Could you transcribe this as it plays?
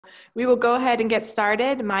we will go ahead and get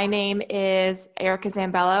started. My name is Erica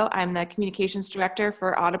Zambello. I'm the Communications Director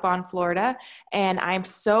for Audubon, Florida, and I'm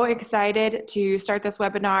so excited to start this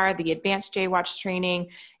webinar, the Advanced Jay-Watch Training.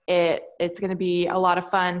 It's going to be a lot of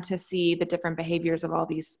fun to see the different behaviors of all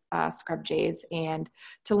these scrub jays and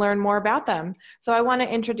to learn more about them. So I want to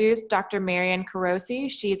introduce Dr. Marian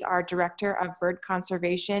Carosi. She's our Director of Bird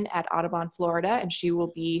Conservation at Audubon, Florida, and she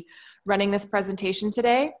will be running this presentation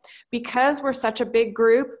today. Because we're such a big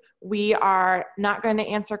group, we are not going to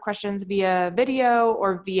answer questions via video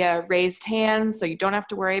or via raised hands, so you don't have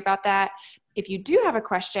to worry about that. If you do have a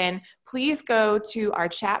question, please go to our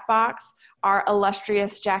chat box. Our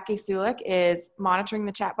illustrious Jackie Sulik is monitoring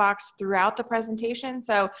the chat box throughout the presentation.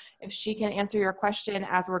 So if she can answer your question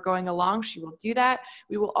as we're going along, she will do that.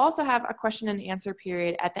 We will also have a question and answer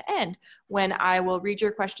period at the end when I will read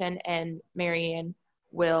your question and Marian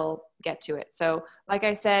will get to it. So like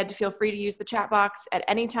I said, feel free to use the chat box at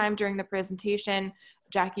any time during the presentation.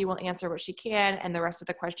 Jackie will answer what she can, and the rest of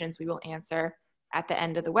the questions we will answer at the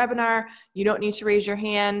end of the webinar. You don't need to raise your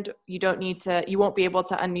hand. You won't be able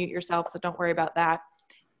to unmute yourself, so don't worry about that.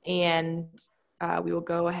 And we will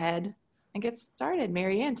go ahead and get started.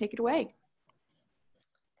 Marianne, take it away.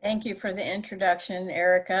 Thank you for the introduction,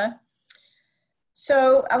 Erica.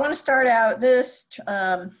 So I want to start out this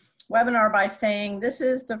webinar by saying this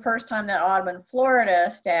is the first time that Audubon,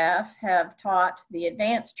 Florida staff have taught the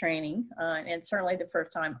advanced training, and certainly the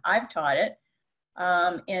first time I've taught it.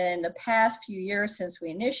 In the past few years since we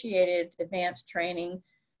initiated advanced training,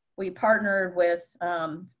 we partnered with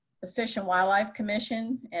the Fish and Wildlife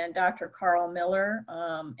Commission and Dr. Carl Miller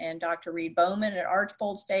and Dr. Reed Bowman at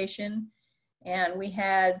Archbold Station. And we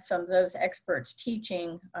had some of those experts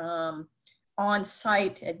teaching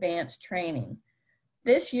on-site advanced training.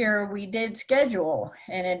 This year, we did schedule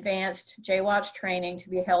an advanced Jay-Watch training to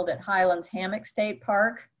be held at Highlands Hammock State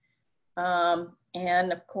Park.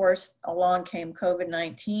 And of course, along came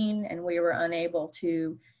COVID-19 and we were unable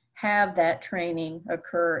to have that training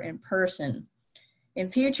occur in person. In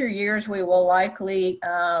future years, we will likely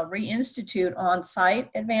reinstitute on-site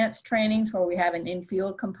advanced trainings where we have an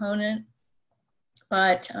in-field component.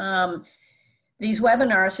 But these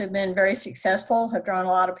webinars have been very successful, have drawn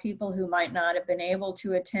a lot of people who might not have been able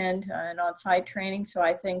to attend an on-site training. So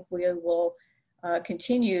I think we will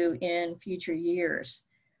continue in future years.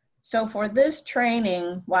 So for this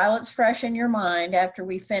training, while it's fresh in your mind, after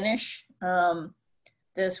we finish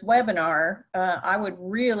this webinar, I would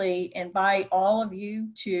really invite all of you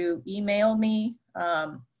to email me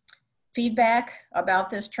feedback about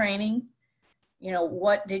this training. You know,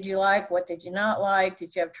 what did you like? What did you not like?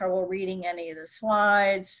 Did you have trouble reading any of the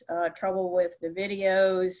slides? Trouble with the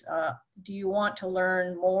videos? Do you want to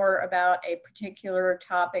learn more about a particular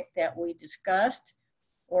topic that we discussed,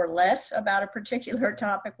 or less about a particular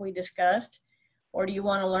topic we discussed? Or do you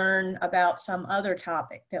want to learn about some other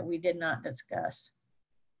topic that we did not discuss?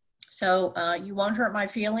 So you won't hurt my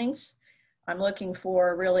feelings. I'm looking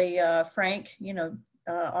for really frank,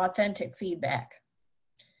 authentic feedback.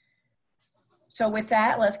 So with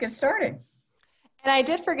that, let's get started. And I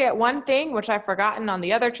did forget one thing, which I've forgotten on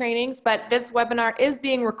the other trainings, but this webinar is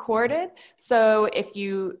being recorded. So if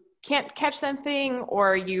you can't catch something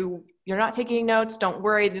or you're not taking notes, don't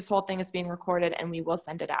worry, this whole thing is being recorded and we will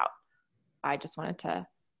send it out. I just wanted to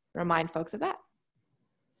remind folks of that.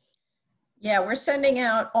 Yeah, we're sending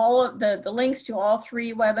out all of the links to all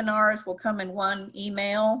 3 webinars will come in one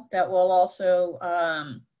email that will also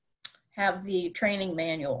have the training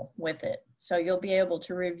manual with it. So you'll be able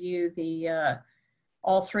to review the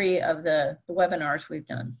all 3 of the webinars we've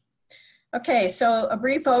done. Okay, so a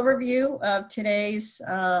brief overview of today's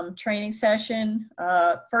training session.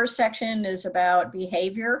 First section is about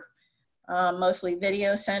behavior, mostly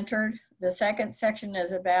video centered. The second section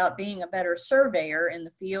is about being a better surveyor in the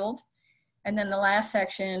field. And then the last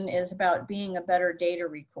section is about being a better data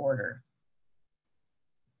recorder.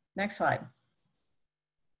 Next slide.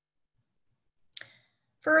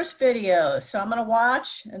 First video, so I'm gonna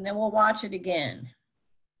watch and then we'll watch it again.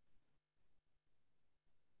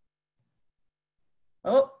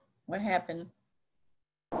 Oh, what happened?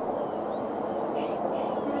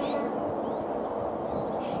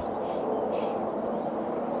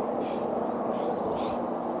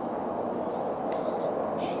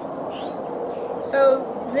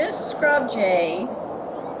 So this scrub jay,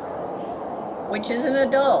 which is an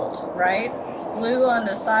adult, right? Blue on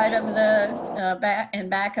the side of the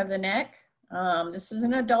back of the neck. This is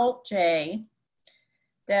an adult jay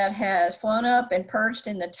that has flown up and perched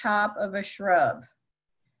in the top of a shrub.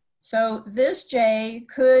 So this jay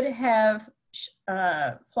could have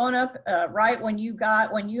flown up right when you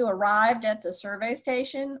arrived at the survey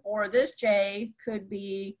station, or this jay could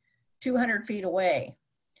be 200 feet away.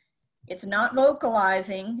 It's not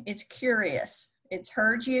vocalizing, it's curious. It's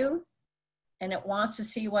heard you and it wants to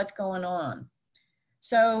see what's going on.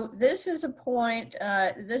 So this is a point,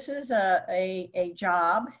 this is a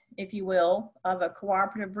job, if you will, of a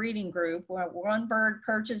cooperative breeding group where one bird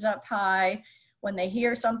perches up high when they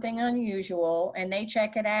hear something unusual and they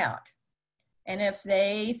check it out. And if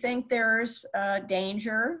they think there's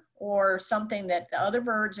danger or something that the other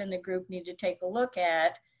birds in the group need to take a look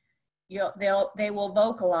at, they will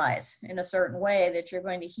vocalize in a certain way that you're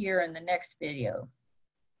going to hear in the next video.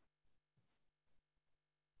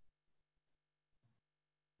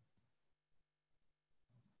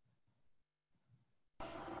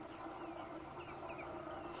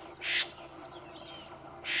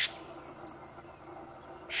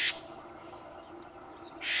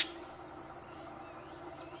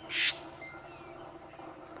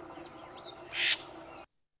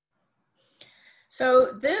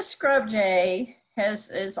 So this scrub jay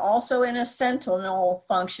is also in a sentinel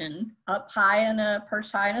function up high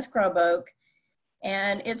perched high in a scrub oak,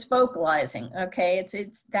 and it's vocalizing. Okay,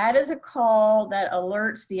 that is a call that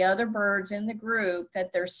alerts the other birds in the group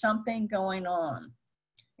that there's something going on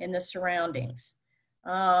in the surroundings.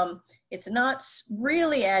 It's not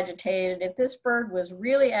really agitated. If this bird was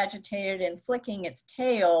really agitated and flicking its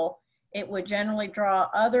tail, it would generally draw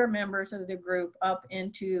other members of the group up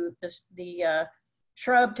into the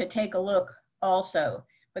shrub to take a look also.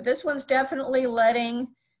 But this one's definitely letting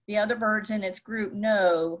the other birds in its group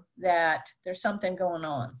know that there's something going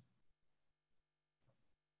on.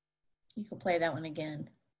 You can play that one again.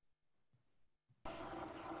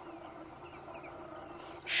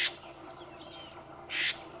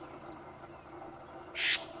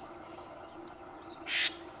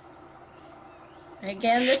 And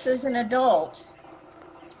again, this is an adult.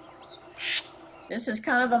 This is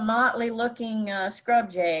kind of a motley looking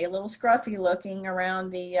scrub jay, a little scruffy looking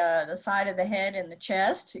around the side of the head and the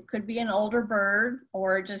chest. It could be an older bird,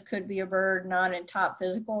 or it just could be a bird not in top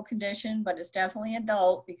physical condition, but it's definitely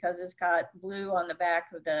adult because it's got blue on the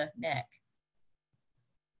back of the neck.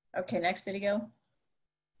 Okay, next video.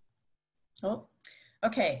 Oh,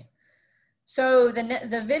 okay. So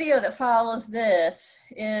the video that follows this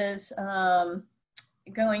is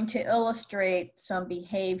going to illustrate some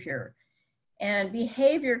behavior. And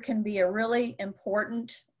behavior can be a really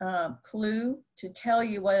important clue to tell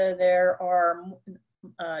you whether there are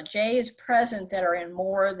jays present that are in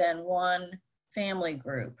more than one family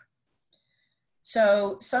group.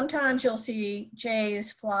 So sometimes you'll see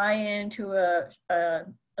jays fly into a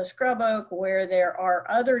scrub oak where there are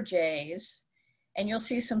other jays, and you'll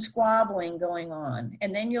see some squabbling going on.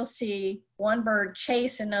 And then you'll see one bird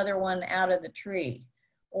chase another one out of the tree.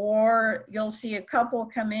 Or you'll see a couple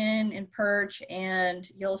come in and perch, and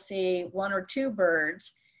you'll see one or two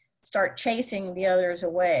birds start chasing the others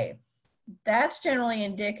away. That's generally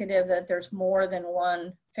indicative that there's more than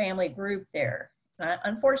one family group there.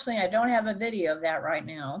 Unfortunately, I don't have a video of that right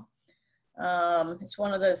now. It's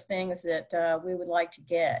one of those things that we would like to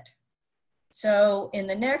get. So in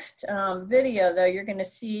the next video, though, you're going to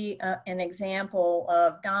see an example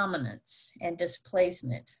of dominance and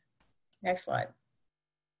displacement. Next slide.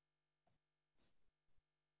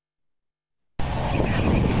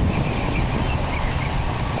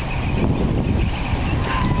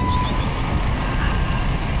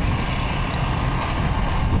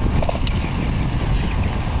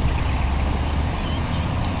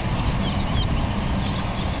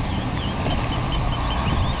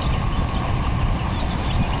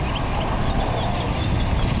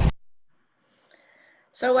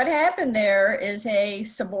 So what happened there is a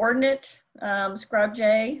subordinate scrub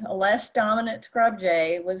jay, a less dominant scrub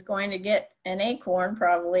jay, was going to get an acorn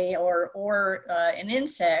probably, or an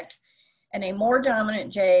insect, and a more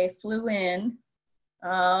dominant jay flew in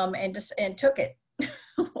and took it,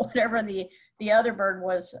 whatever the other bird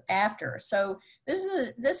was after. So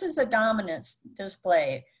this is a dominance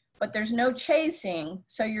display. But there's no chasing,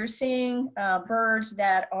 so you're seeing birds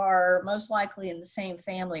that are most likely in the same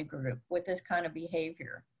family group with this kind of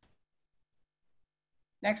behavior.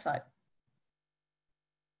 Next slide.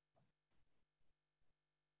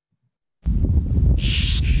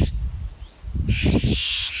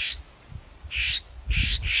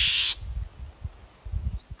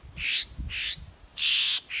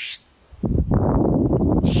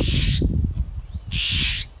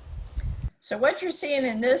 So what you're seeing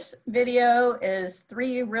in this video is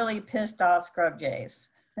 3 really pissed off scrub jays.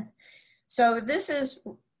 So this is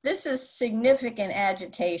this is significant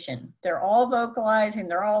agitation. They're all vocalizing,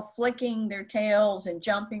 they're all flicking their tails and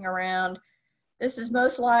jumping around. This is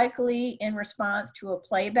most likely in response to a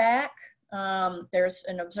playback. There's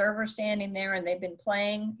an observer standing there and they've been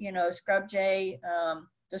playing, you know, scrub jay,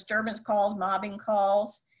 disturbance calls, mobbing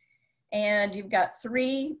calls. And you've got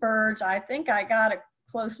 3 birds. I think I got a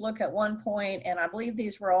close look at one point, and I believe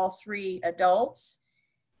these were all 3 adults.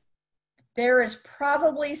 There is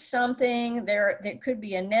probably something there that could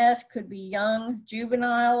be a nest, could be young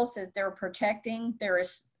juveniles that they're protecting. There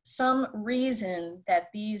is some reason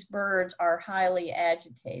that these birds are highly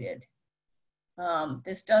agitated.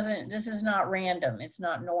 This is not random, it's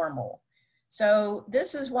not normal. So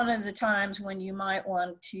this is one of the times when you might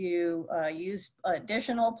want to use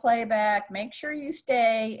additional playback. Make sure you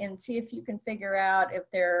stay and see if you can figure out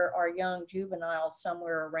if there are young juveniles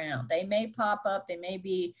somewhere around. They may pop up, they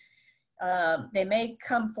may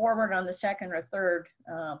come forward on the second or third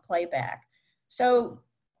playback. So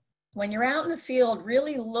when you're out in the field,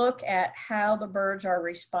 really look at how the birds are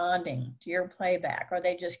responding to your playback. Are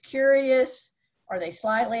they just curious? Are they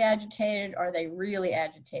slightly agitated? Are they really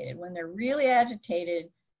agitated? When they're really agitated,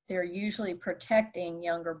 they're usually protecting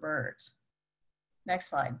younger birds. Next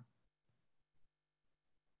slide.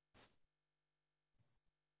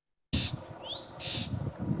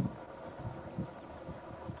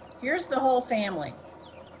 Here's the whole family.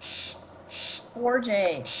 4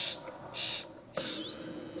 jays.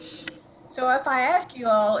 So if I ask you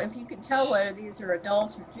all if you can tell whether these are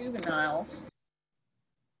adults or juveniles,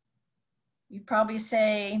 you'd probably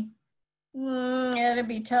say, it'd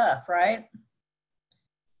be tough, right?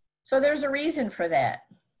 So there's a reason for that.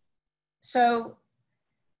 So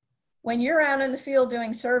when you're out in the field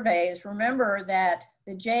doing surveys, remember that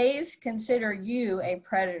the jays consider you a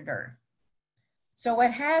predator. So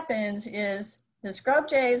what happens is the scrub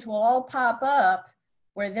jays will all pop up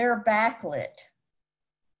where they're backlit.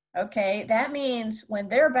 Okay, that means when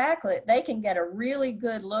they're backlit, they can get a really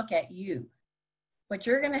good look at you. But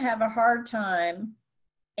you're going to have a hard time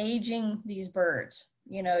aging these birds.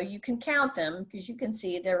 You know, you can count them because you can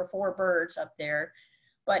see there are 4 birds up there,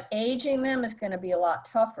 but aging them is going to be a lot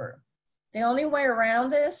tougher. The only way around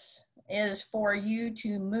this is for you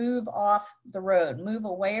to move off the road, move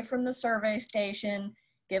away from the survey station,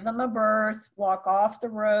 give them a berth, walk off the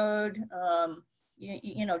road,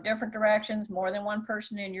 you know, different directions, more than one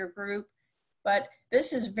person in your group. But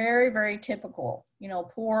this is very, very typical, you know,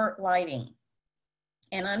 poor lighting.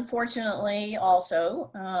 And unfortunately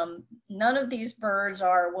also, none of these birds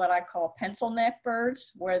are what I call pencil neck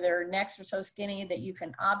birds, where their necks are so skinny that you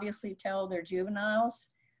can obviously tell they're juveniles.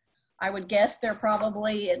 I would guess there are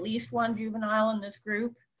probably at least 1 juvenile in this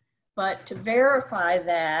group, but to verify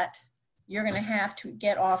that, you're gonna have to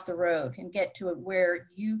get off the road and get to where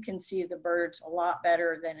you can see the birds a lot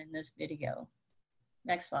better than in this video.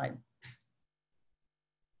 Next slide.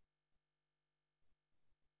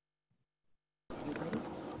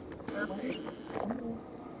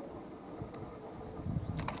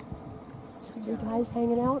 You guys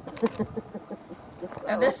hanging out?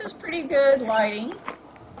 Now this is pretty good lighting.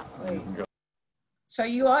 So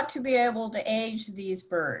you ought to be able to age these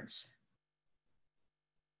birds.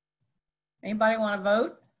 Anybody want to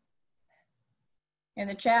vote in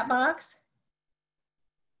the chat box?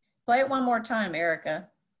 Play it one more time, Erica.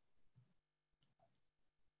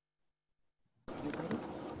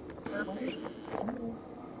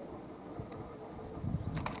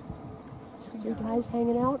 You guys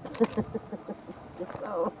hanging out? Just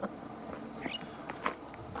so.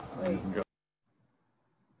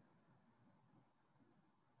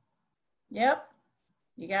 Yep,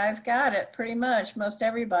 you guys got it pretty much, most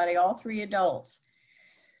everybody, all 3 adults.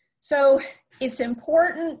 So it's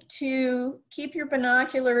important to keep your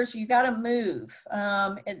binoculars, you gotta move.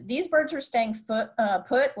 These birds are staying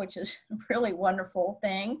put, which is a really wonderful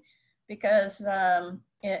thing because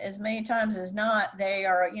as many times as not, they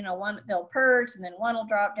are, you know, they'll perch and then one will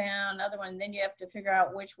drop down, another one, then you have to figure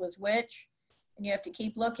out which was which. And you have to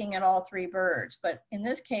keep looking at all 3 birds. But in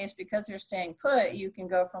this case, because they're staying put, you can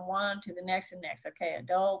go from one to the next and next. Okay,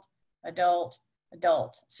 adult, adult,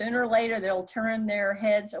 adult. Sooner or later, they'll turn their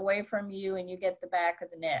heads away from you and you get the back of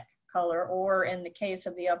the neck color. Or in the case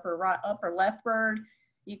of the upper left bird,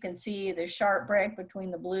 you can see the sharp break between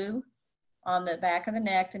the blue on the back of the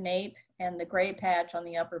neck, the nape, and the gray patch on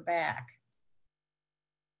the upper back.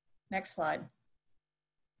 Next slide.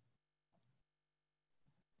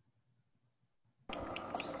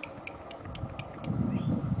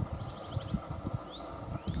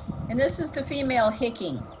 And this is the female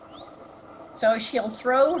hicking. So she'll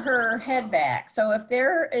throw her head back. So if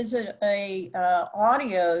there is a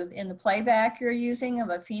audio in the playback you're using of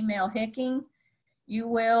a female hicking, you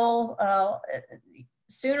will,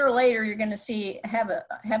 sooner or later, you're going to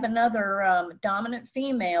have another dominant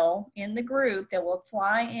female in the group that will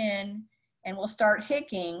fly in and will start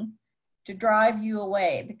hicking to drive you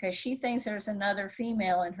away because she thinks there's another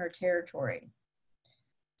female in her territory.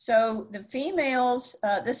 So the females,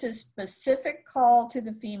 this is specific call to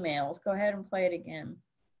the females. Go ahead and play it again.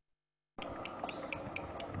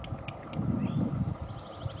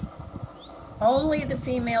 Only the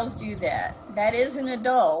females do that. That is an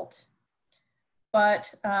adult,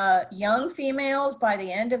 but young females, by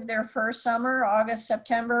the end of their first summer, August,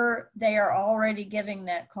 September, they are already giving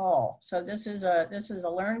that call. So this is a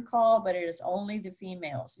learned call, but it is only the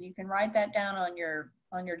females. So you can write that down on your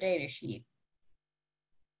data sheet.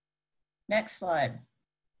 Next slide.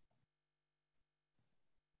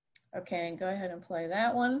 Okay, go ahead and play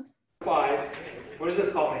that one. 5. What does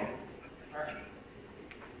this call mean?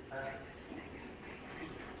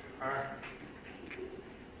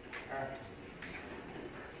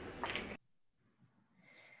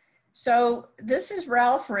 So this is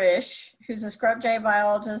Ralph Risch, who's a scrub jay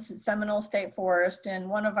biologist at Seminole State Forest in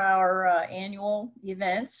one of our annual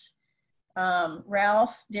events.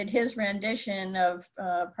 Ralph did his rendition of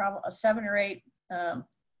probably 7 or 8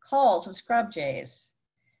 calls of scrub jays.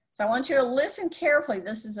 So I want you to listen carefully.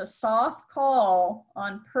 This is a soft call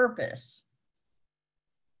on purpose.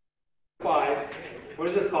 5. What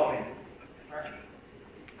does this call mean?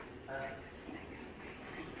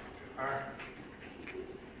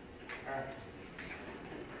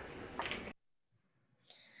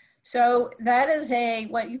 So that is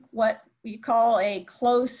what you call a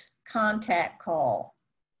close contact call.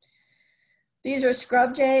 These are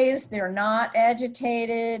scrub jays. They're not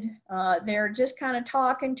agitated. They're just kind of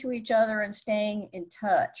talking to each other and staying in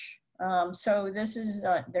touch. So this is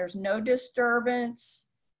there's no disturbance.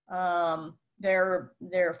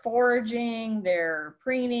 They're foraging, they're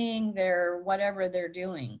preening, they're whatever they're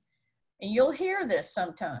doing. And you'll hear this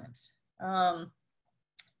sometimes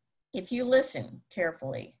if you listen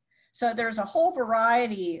carefully. So there's a whole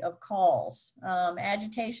variety of calls,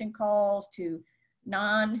 agitation calls to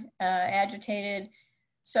non-agitated.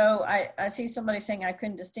 So I see somebody saying I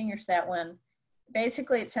couldn't distinguish that one.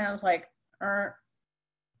 Basically, it sounds like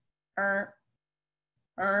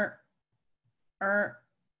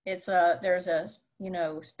It's there's a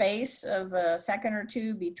space of a second or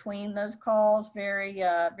two between those calls,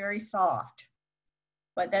 very soft.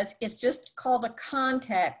 But it's just called a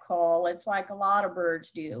contact call. It's like a lot of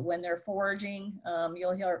birds do when they're foraging.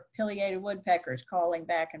 You'll hear pileated woodpeckers calling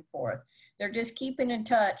back and forth. They're just keeping in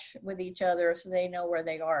touch with each other so they know where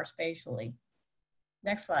they are spatially.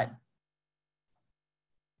 Next slide.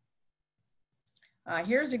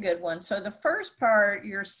 Here's a good one. So the first part,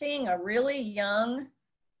 you're seeing a really young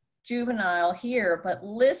juvenile here, but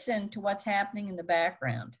listen to what's happening in the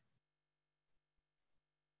background.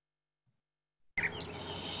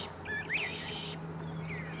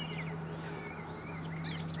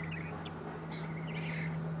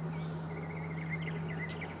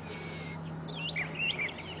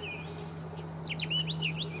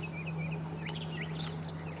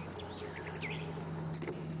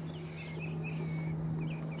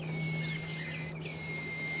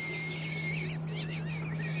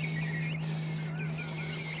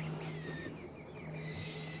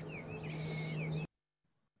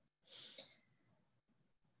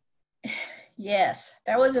 Yes,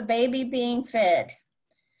 that was a baby being fed.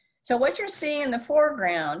 So what you're seeing in the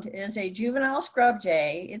foreground is a juvenile scrub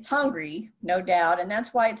jay. It's hungry, no doubt, and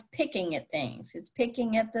that's why it's picking at things. It's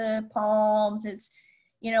picking at the palms. It's,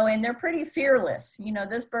 and they're pretty fearless.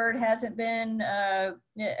 This bird hasn't been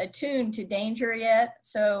attuned to danger yet.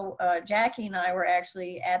 So Jackie and I were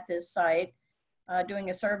actually at this site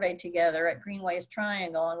doing a survey together at Greenways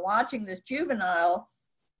Triangle and watching this juvenile.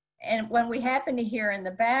 And when we happen to hear in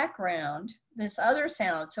the background this other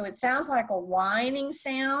sound, so it sounds like a whining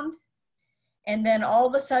sound, and then all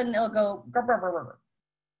of a sudden it'll go, grr, grr, grr, grr.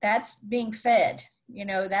 That's being fed.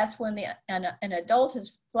 That's when an adult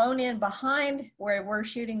has flown in behind where we're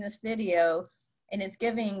shooting this video, and it's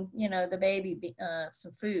giving, the baby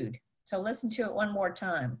some food. So listen to it one more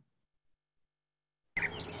time.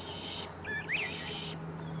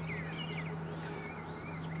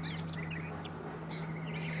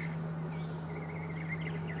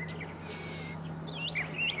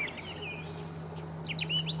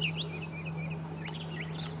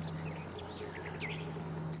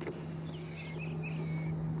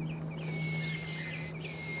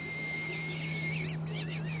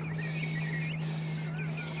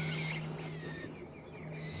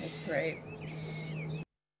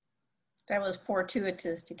 That was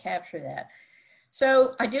fortuitous to capture that.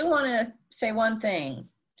 So I do want to say one thing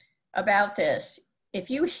about this. If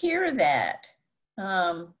you hear that,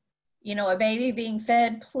 you know, a baby being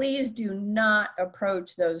fed, please do not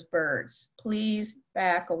approach those birds. Please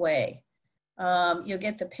back away. You'll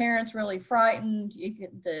get the parents really frightened. You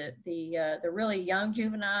get the really young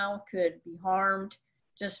juvenile could be harmed.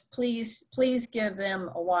 Just please give them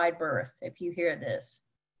a wide berth if you hear this.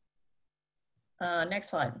 Next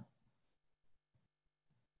slide.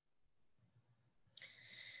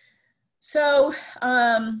 So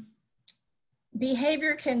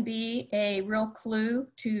behavior can be a real clue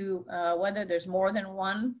to whether there's more than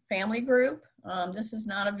one family group. This is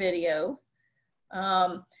not a video.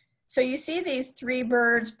 So you see these 3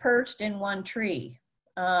 birds perched in one tree.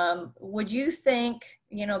 Would you think,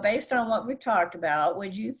 you know, based on what we've talked about,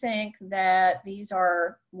 would you think that these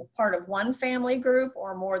are part of one family group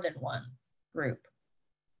or more than one group?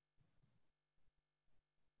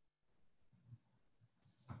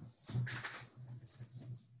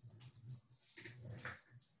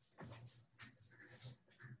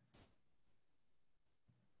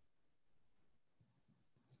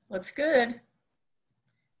 Looks good.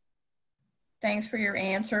 Thanks for your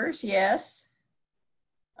answers. Yes.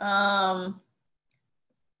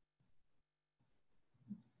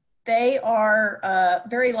 They are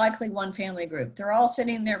very likely one family group. They're all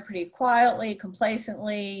sitting there pretty quietly,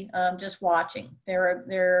 complacently, just watching.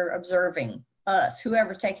 They're observing us,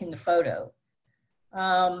 whoever's taking the photo.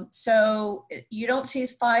 So you don't see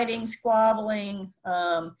fighting, squabbling.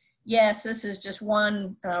 Yes, this is just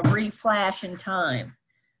one brief flash in time.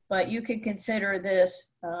 But you could consider this,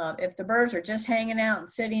 if the birds are just hanging out and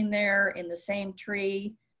sitting there in the same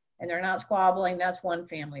tree and they're not squabbling, that's one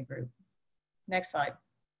family group. Next slide.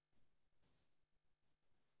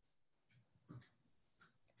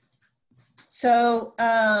 So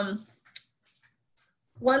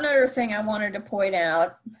one other thing I wanted to point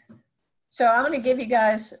out. So I'm going to give you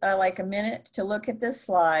guys like a minute to look at this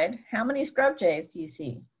slide. How many scrub jays do you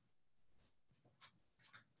see?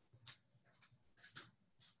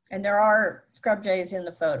 And there are scrub jays in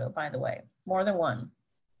the photo, by the way, more than one.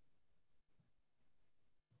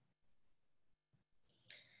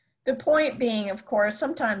 The point being, of course,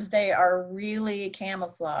 sometimes they are really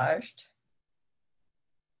camouflaged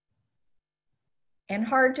and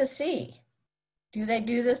hard to see. Do they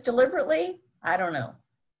do this deliberately? I don't know,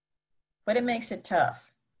 but it makes it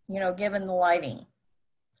tough, you know, given the lighting.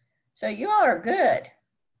 So you all are good.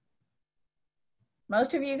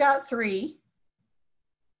 Most of you got 3.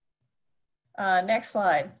 Next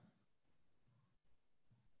slide.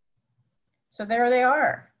 So there they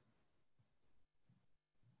are.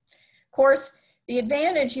 Of course, the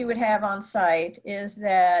advantage you would have on site is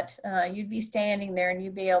that you'd be standing there and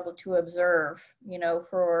you'd be able to observe, you know,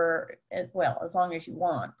 for, well, as long as you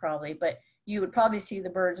want probably, but you would probably see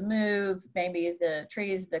the birds move, maybe the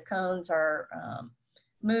trees, the cones are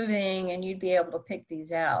moving, and you'd be able to pick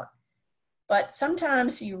these out. But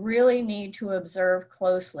sometimes you really need to observe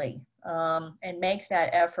closely and make that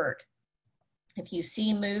effort. If you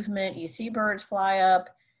see movement, you see birds fly up,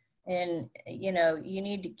 and you know, you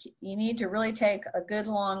need to really take a good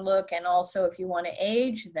long look. And also, if you want to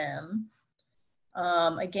age them,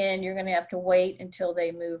 again, you're going to have to wait until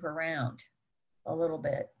they move around a little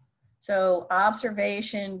bit. So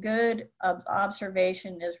observation, good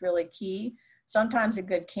observation is really key. Sometimes a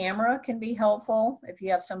good camera can be helpful. If you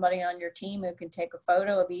have somebody on your team who can take a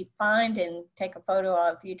photo of each, find and take a photo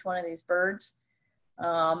of each one of these birds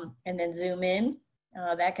and then zoom in,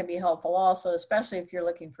 that can be helpful also, especially if you're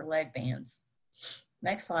looking for leg bands.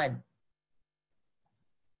 Next slide.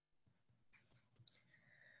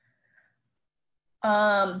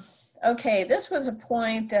 Okay, this was a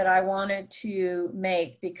point that I wanted to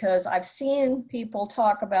make because I've seen people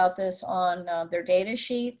talk about this on their data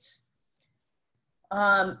sheets.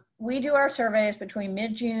 We do our surveys between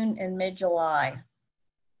mid-June and mid-July.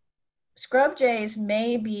 Scrub jays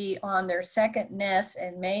may be on their second nest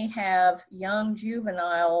and may have young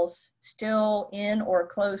juveniles still in or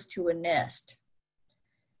close to a nest.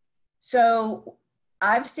 So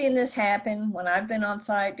I've seen this happen when I've been on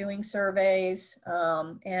site doing surveys,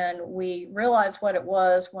 and we realized what it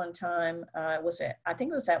was one time. I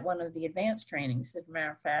think it was at one of the advanced trainings, as a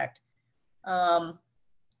matter of fact.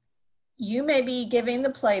 You may be giving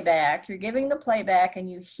the playback, you're giving the playback and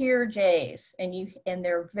you hear jays and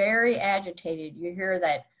they're very agitated. You hear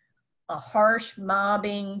that a harsh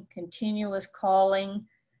mobbing, continuous calling,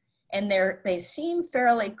 and they seem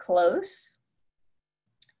fairly close.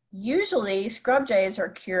 Usually scrub jays are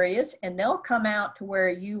curious and they'll come out to where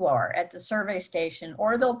you are at the survey station,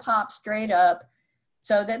 or they'll pop straight up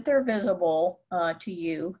so that they're visible to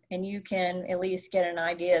you, and you can at least get an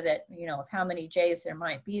idea that, of how many jays there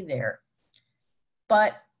might be there.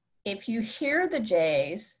 But if you hear the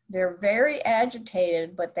jays, they're very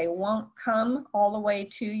agitated, but they won't come all the way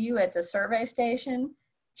to you at the survey station.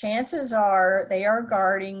 Chances are they are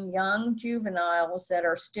guarding young juveniles that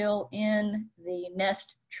are still in the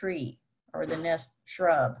nest tree or the nest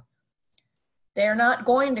shrub. They're not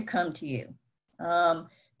going to come to you.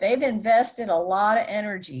 They've invested a lot of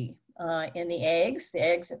energy in the eggs. The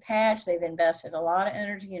eggs have hatched. They've invested a lot of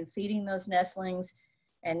energy in feeding those nestlings.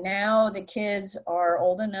 And now the kids are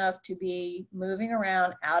old enough to be moving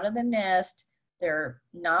around out of the nest. They're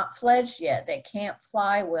not fledged yet. They can't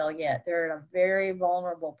fly well yet. They're at a very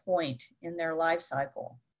vulnerable point in their life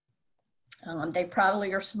cycle. They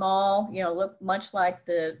probably are small, look much like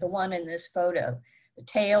the one in this photo. The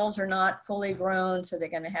tails are not fully grown, so they're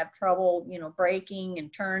going to have trouble, breaking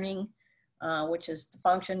and turning, which is the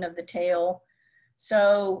function of the tail.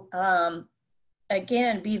 So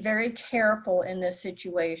again, be very careful in this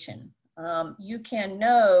situation. You can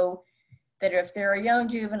know that if there are young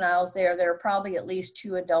juveniles there are probably at least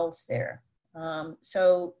 2 adults there.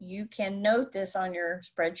 So you can note this on your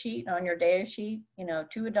spreadsheet, on your data sheet,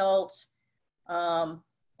 2 adults,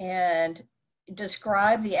 and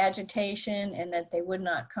describe the agitation and that they would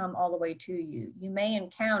not come all the way to you. You may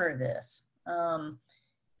encounter this,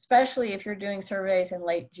 especially if you're doing surveys in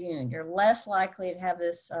late June. You're less likely to have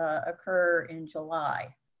this occur in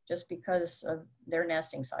July, just because of their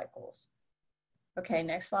nesting cycles. Okay,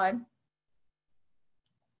 next slide.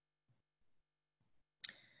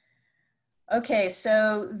 Okay,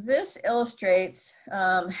 so this illustrates,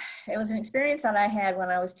 it was an experience that I had when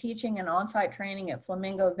I was teaching an on-site training at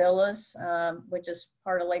Flamingo Villas, which is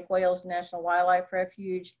part of Lake Wales National Wildlife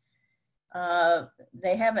Refuge.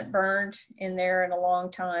 They haven't burned in there in a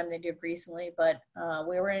long time. They did recently, but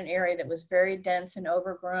we were in an area that was very dense and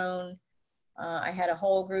overgrown. I had a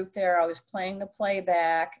whole group there. I was playing the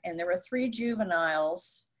playback, and there were 3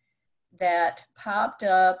 juveniles that popped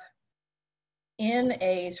up in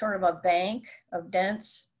a sort of a bank of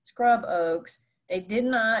dense scrub oaks. They did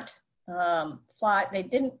not fly, they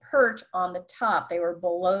didn't perch on the top. They were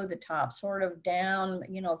below the top, sort of down,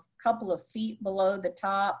 a couple of feet below the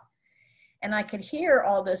top. And I could hear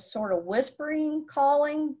all this sort of whispering,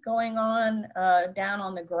 calling going on down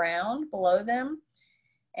on the ground below them.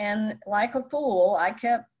 And like a fool, I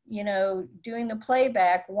kept, doing the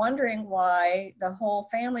playback, wondering why the whole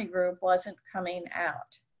family group wasn't coming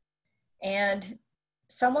out. And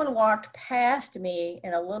someone walked past me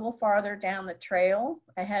and a little farther down the trail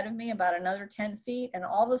ahead of me, about another 10 feet, and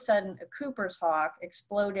all of a sudden a Cooper's hawk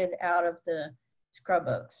exploded out of the scrub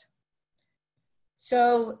oaks.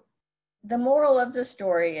 So the moral of the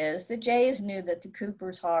story is the jays knew that the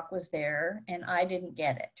Cooper's hawk was there, and I didn't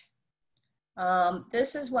get it.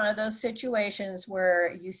 This is one of those situations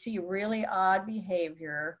where you see really odd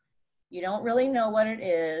behavior. You don't really know what it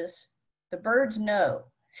is. The birds know.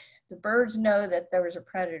 The birds know that there was a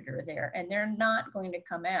predator there, and they're not going to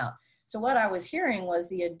come out. So what I was hearing was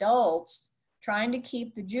the adults trying to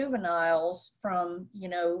keep the juveniles from,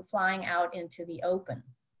 flying out into the open.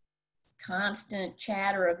 Constant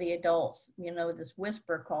chatter of the adults, this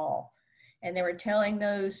whisper call. And they were telling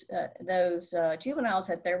those juveniles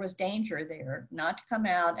that there was danger there, not to come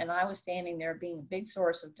out, and I was standing there being a big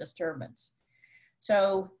source of disturbance.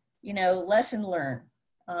 So, lesson learned.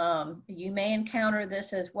 You may encounter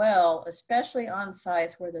this as well, especially on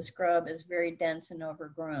sites where the scrub is very dense and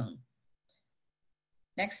overgrown.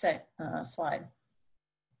 Next slide.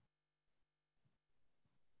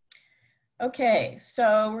 Okay,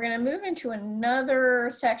 so we're going to move into another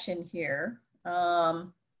section here.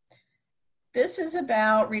 This is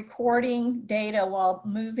about recording data while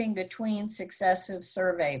moving between successive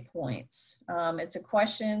survey points. It's a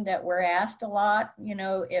question that we're asked a lot.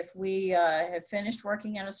 If we have finished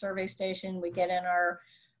working at a survey station, we get in our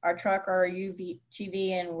truck or our UTV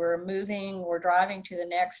and we're driving to the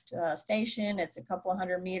next station. It's a couple of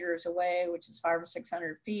 100 meters away, which is 500 or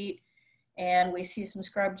 600 feet. And we see some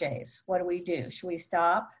scrub jays. What do? Should we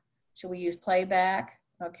stop? Should we use playback?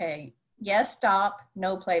 Okay, yes, stop,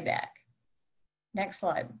 no playback. Next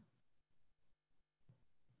slide.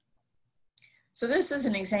 So this is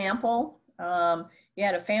an example. You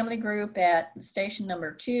had a family group at station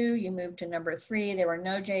number 2, you moved to number 3. There were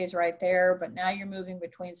no jays right there, but now you're moving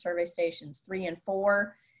between survey stations 3 and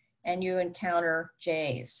 4, and you encounter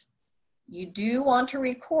jays. You do want to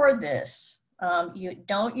record this. You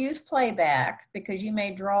don't use playback because you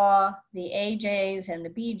may draw the AJs and the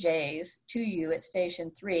BJs to you at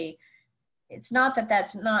station 3. it's not that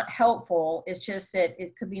that's not helpful, it's just that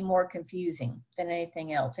it could be more confusing than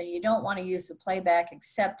anything else. And you don't want to use the playback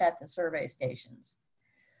except at the survey stations.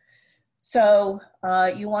 So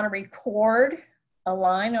you want to record a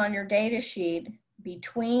line on your data sheet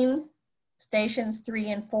between stations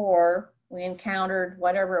 3 and 4. We encountered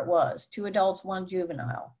whatever it was, 2 adults, 1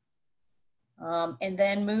 juvenile. And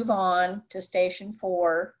then move on to station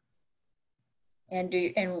 4 and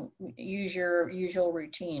use your usual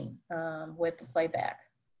routine with the playback.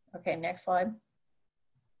 Okay, next slide.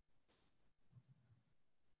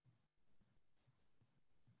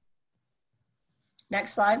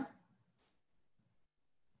 Next slide.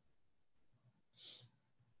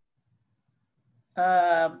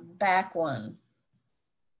 Back one.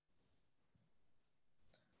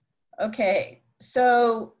 Okay,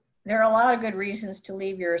 so there are a lot of good reasons to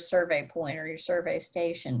leave your survey point or your survey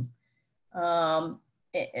station.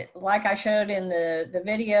 Like I showed in the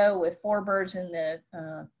video with 4 birds in the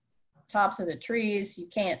tops of the trees, you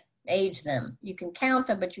can't age them. You can count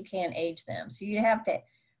them, but you can't age them. So you have to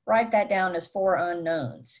write that down as 4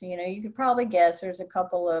 unknowns. You know, you could probably guess there's a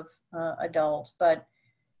couple of adults, but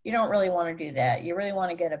you don't really want to do that. You really want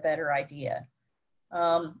to get a better idea.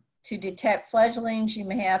 To detect fledglings, you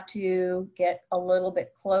may have to get a little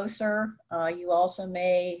bit closer. You also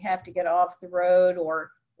may have to get off the road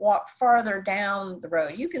or walk farther down the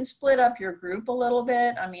road. You can split up your group a little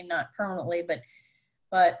bit. I mean, not permanently,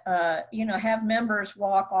 but you know, have members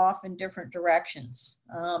walk off in different directions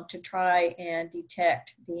to try and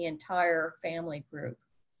detect the entire family group.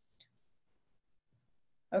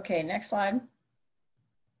 Okay, next slide.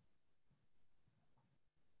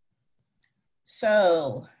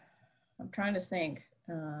 So I'm trying to think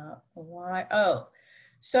why. Oh,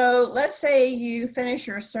 so let's say you finish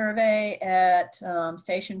your survey at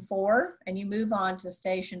station 4 and you move on to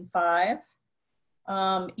station 5.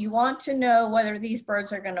 You want to know whether these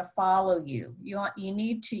birds are going to follow you. You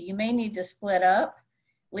may need to split up,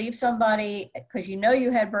 leave somebody, because you know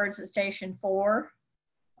you had birds at station 4.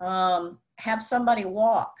 Have somebody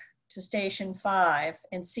walk to station 5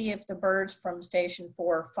 and see if the birds from station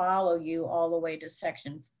 4 follow you all the way to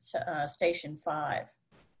station 5.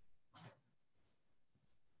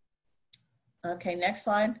 Okay, next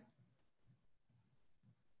slide.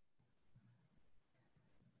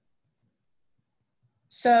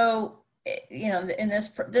 So, you know, in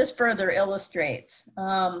this further illustrates,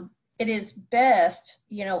 it is best,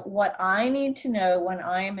 you know, what I need to know when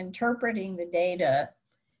I am interpreting the data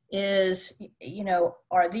is, you know,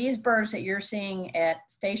 are these birds that you're seeing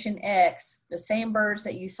at station X the same birds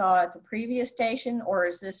that you saw at the previous station, or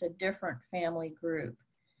is this a different family group?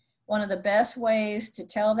 One of the best ways to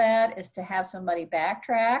tell that is to have somebody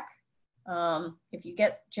backtrack. If you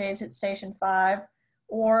get Jays at station 5,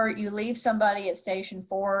 or you leave somebody at station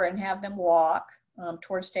 4 and have them walk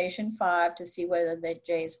towards station 5 to see whether the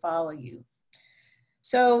Jays follow you.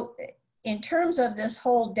 So in terms of this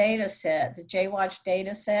whole data set, the JWatch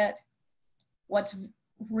data set, what's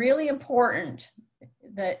really important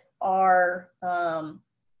that are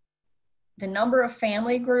the number of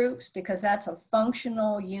family groups, because that's a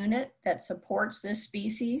functional unit that supports this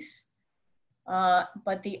species.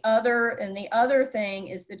 But the other thing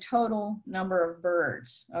is the total number of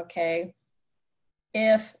birds, okay?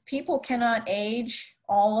 If people cannot age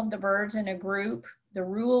all of the birds in a group, the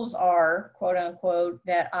rules are, quote unquote,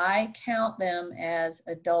 that I count them as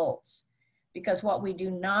adults, because what we do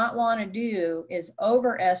not want to do is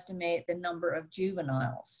overestimate the number of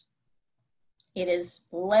juveniles. It's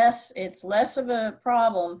less of a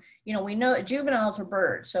problem. You know, we know juveniles are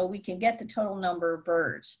birds, so we can get the total number of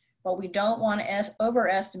birds, but we don't want to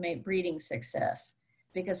overestimate breeding success,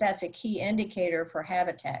 because that's a key indicator for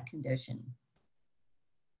habitat condition.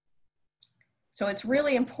 So it's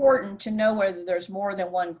really important to know whether there's more than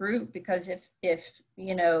one group, because if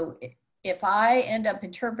you know, if I end up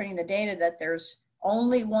interpreting the data that there's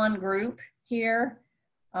only one group here,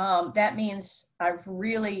 that means I've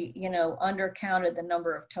really, you know, undercounted the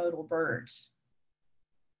number of total birds.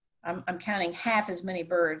 I'm counting half as many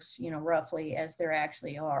birds, you know, roughly, as there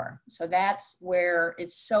actually are. So that's where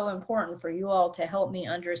it's so important for you all to help me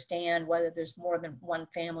understand whether there's more than one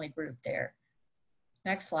family group there.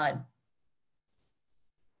 Next slide.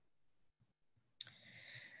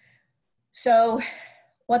 So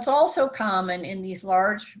what's also common in these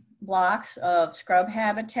large blocks of scrub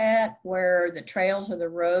habitat, where the trails or the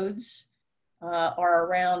roads are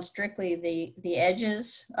around strictly the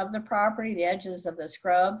edges of the property, the edges of the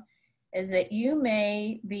scrub, is that you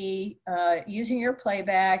may be using your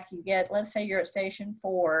playback. You get, let's say you're at station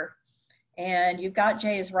 4 and you've got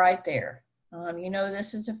Jays right there. You know,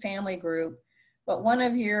 this is a family group, but one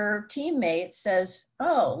of your teammates says,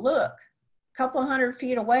 oh, look, a couple hundred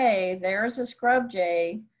feet away, there's a scrub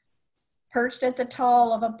jay perched at the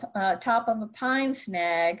top of a pine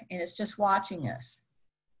snag, and it's just watching us.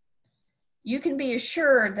 You can be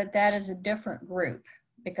assured that that is a different group,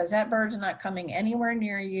 because that bird's not coming anywhere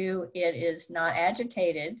near you. It is not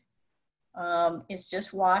agitated. It's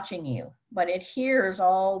just watching you, but it hears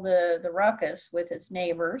all the ruckus with its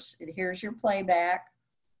neighbors. It hears your playback,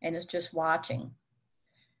 and it's just watching.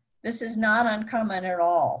 This is not uncommon at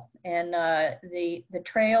all. And the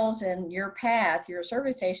trails and your path, your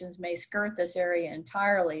service stations may skirt this area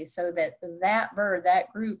entirely, so that that bird,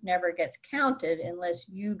 that group never gets counted unless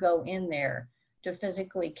you go in there to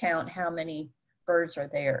physically count how many birds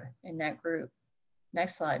are there in that group.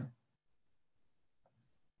 Next slide.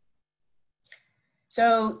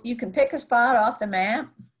 So you can pick a spot off the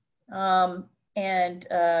map and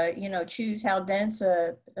you know, choose how dense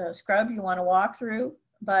a scrub you want to walk through.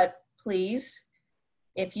 But please,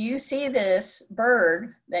 if you see this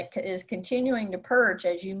bird that is continuing to perch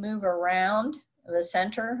as you move around the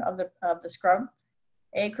center of the scrub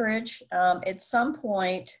acreage, at some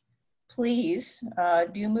point, please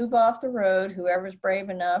do move off the road, whoever's brave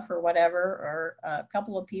enough or whatever, or a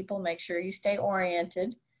couple of people, make sure you stay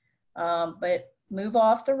oriented. But move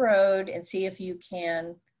off the road and see if you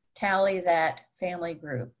can tally that family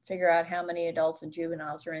group. Figure out how many adults and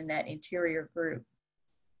juveniles are in that interior group.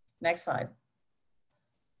 Next slide.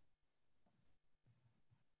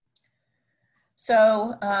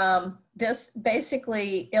 So this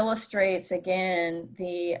basically illustrates again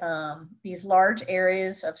these large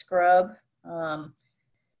areas of scrub.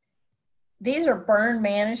 These are burn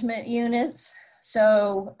management units.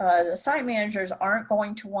 So the site managers aren't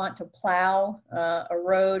going to want to plow a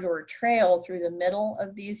road or a trail through the middle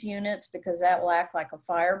of these units, because that will act like a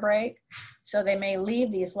fire break. So they may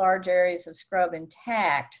leave these large areas of scrub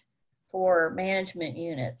intact for management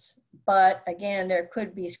units. But again, there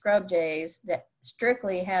could be scrub jays that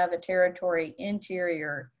strictly have a territory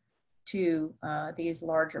interior to these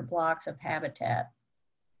larger blocks of habitat.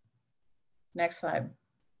 Next slide.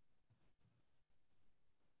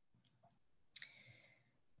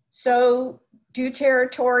 So do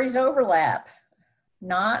territories overlap?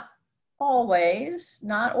 Not always,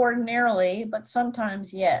 not ordinarily, but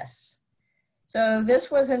sometimes yes. So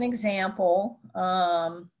this was an example,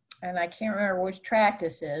 and I can't remember which track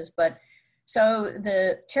this is, but so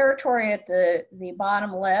the territory at the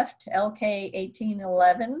bottom left, LK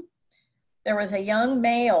 1811, there was a young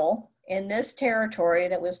male in this territory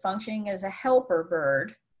that was functioning as a helper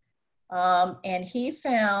bird, and he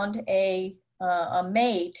found a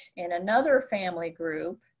mate in another family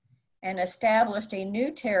group and established a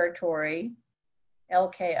new territory,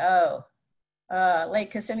 LKO,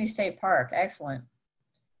 Lake Kissimmee State Park, excellent.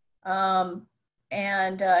 And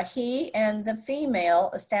he and the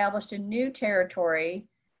female established a new territory,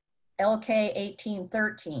 LK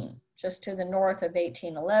 1813, just to the north of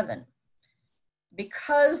 1811.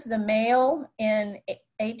 Because the male in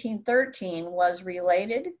 1813 was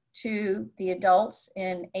related to the adults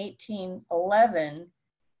in 1811,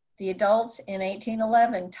 the adults in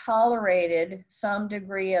 1811 tolerated some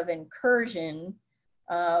degree of incursion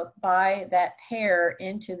by that pair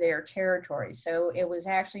into their territory. So it was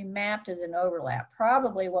actually mapped as an overlap.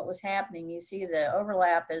 Probably what was happening, you see the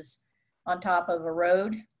overlap is on top of a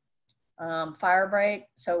road, fire break.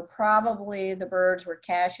 So probably the birds were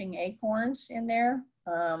caching acorns in there,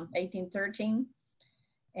 1813.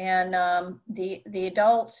 And the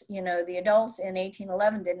adults, you know, the adults in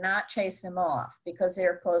 1811 did not chase them off because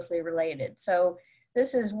they're closely related. So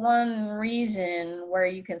this is one reason where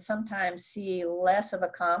you can sometimes see less of a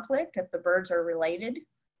conflict if the birds are related.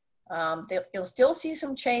 You'll still see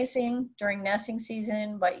some chasing during nesting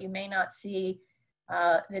season, but you may not see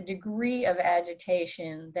the degree of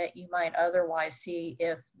agitation that you might otherwise see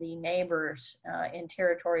if the neighbors in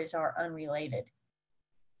territories are unrelated.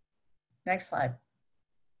 Next slide.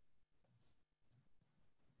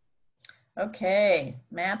 Okay,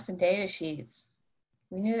 maps and data sheets.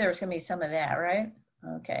 We knew there was going to be some of that, right?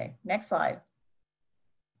 Okay, next slide.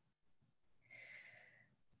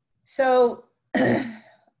 So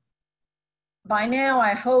by now,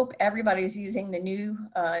 I hope everybody's using the new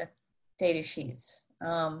data sheets.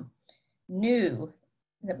 What's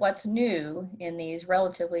new in these,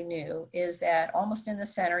 relatively new, is that almost in the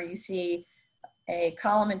center, you see a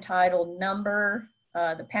column entitled number,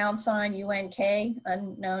 the # UNK,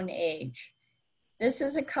 unknown age. This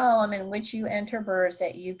is a column in which you enter birds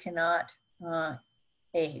that you cannot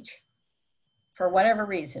age for whatever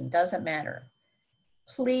reason, doesn't matter.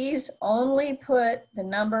 Please only put the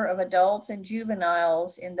number of adults and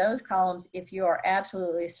juveniles in those columns if you are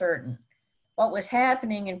absolutely certain. What was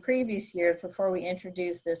happening in previous years before we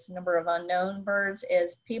introduced this number of unknown birds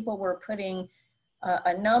is people were putting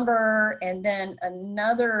a number and then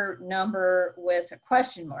another number with a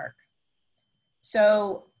question mark.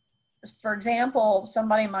 So for example,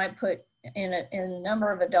 somebody might put in a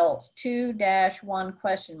number of adults 2-1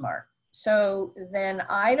 question mark. So then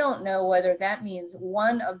I don't know whether that means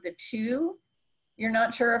one of the two, you're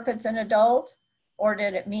not sure if it's an adult, or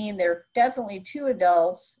did it mean there are definitely two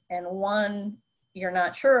adults and one, you're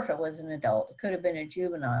not sure if it was an adult. It could have been a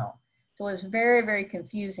juvenile. So it was very, very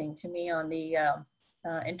confusing to me on the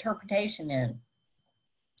interpretation end.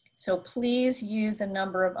 So please use a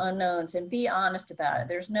number of unknowns and be honest about it.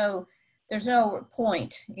 There's no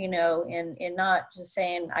point, you know, in not just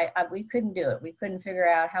saying, we couldn't do it. We couldn't figure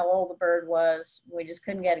out how old the bird was. We just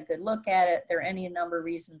couldn't get a good look at it. There are any number of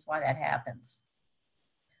reasons why that happens.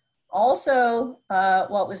 Also,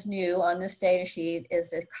 what was new on this data sheet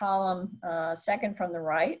is the column second from the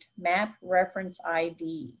right, map reference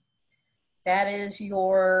ID. That is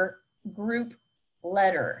your group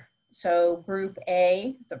letter. So group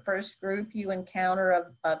A, the first group you encounter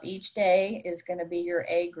of each day is going to be your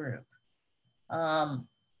A group.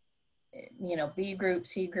 You know, B group,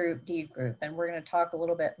 C group, D group. And we're going to talk a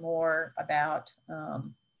little bit more about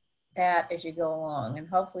that as you go along. And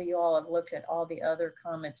hopefully you all have looked at all the other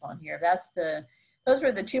comments on here. Those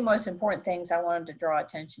were the two most important things I wanted to draw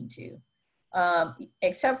attention to.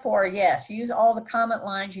 Except for, yes, use all the comment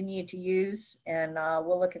lines you need to use. And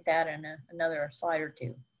we'll look at that in another slide or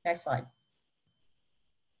two. Next slide.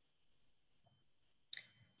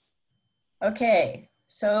 Okay.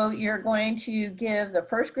 So you're going to give the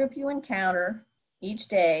first group you encounter each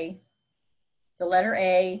day the letter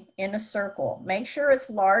A in a circle. Make sure it's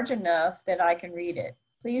large enough that I can read it.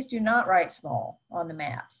 Please do not write small on the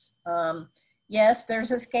maps. Yes,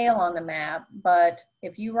 there's a scale on the map, but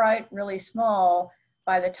if you write really small,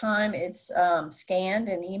 by the time it's scanned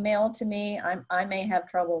and emailed to me, I may have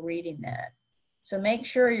trouble reading that. So make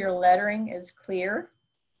sure your lettering is clear.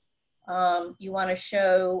 You want to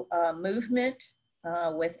show movement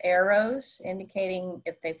with arrows indicating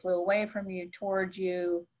if they flew away from you, towards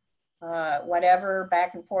you, whatever,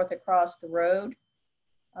 back and forth across the road.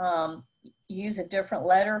 Use a different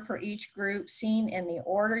letter for each group seen in the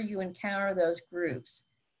order you encounter those groups.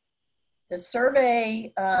 The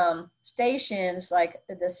survey stations, like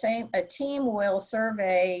a team will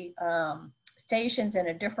survey stations in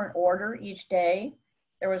a different order each day.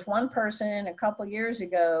 There was one person a couple years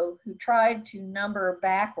ago who tried to number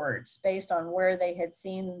backwards based on where they had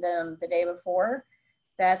seen them the day before.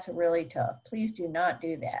 That's really tough. Please do not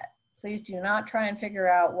do that. Please do not try and figure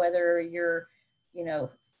out whether your, you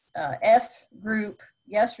know, F group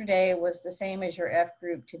yesterday was the same as your F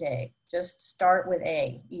group today. Just start with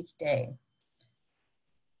A each day.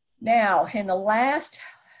 Now, in the last,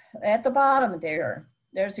 at the bottom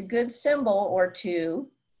there's a good symbol or two.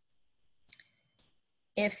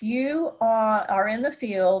 If you are in the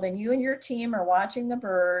field and you and your team are watching the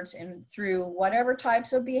birds, and through whatever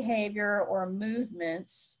types of behavior or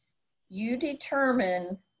movements, you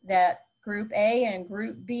determine that group A and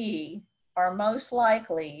group B are most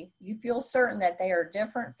likely, you feel certain that they are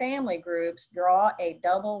different family groups, draw a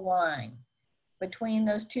double line between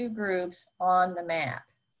those two groups on the map.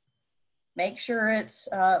 Make sure it's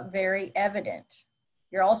very evident.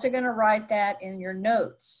 You're also going to write that in your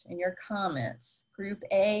notes, in your comments. Group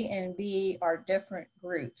A and B are different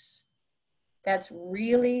groups. That's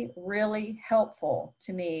really, really helpful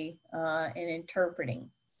to me in interpreting.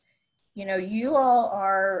 You know, you all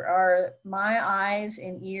are my eyes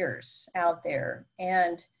and ears out there.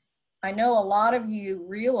 And I know a lot of you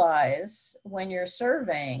realize when you're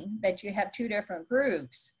surveying that you have two different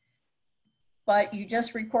groups, but you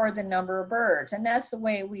just record the number of birds. And that's the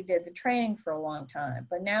way we did the training for a long time.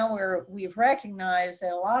 But now we've recognized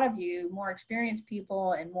that a lot of you, more experienced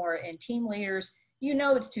people and team leaders, you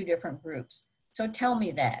know it's two different groups. So tell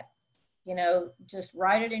me that. You know, just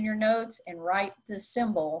write it in your notes and write the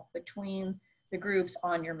symbol between the groups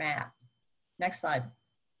on your map. Next slide.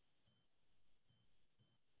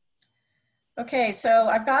 Okay, so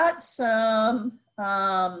I've got some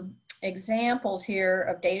examples here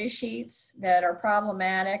of data sheets that are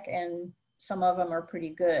problematic, and some of them are pretty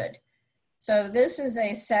good. So this is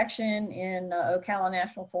a section in Ocala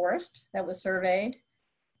National Forest that was surveyed.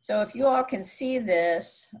 So if you all can see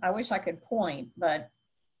this, I wish I could point, but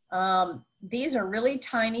these are really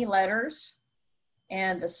tiny letters,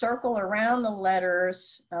 And the circle around the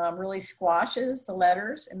letters really squashes the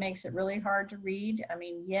letters. It makes it really hard to read. I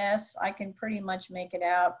mean, yes, I can pretty much make it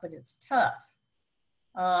out, but it's tough.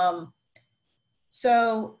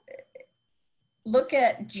 So look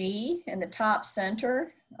at G in the top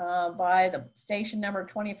center by the station number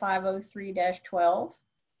 2503-12.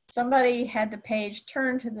 Somebody had the page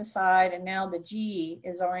turned to the side and now the G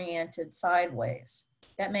is oriented sideways.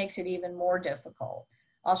 That makes it even more difficult.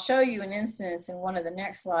 I'll show you an instance in one of the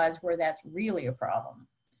next slides where that's really a problem.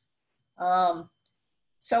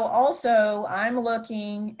 So also I'm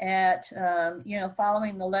looking at, you know,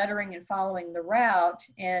 following the lettering and following the route,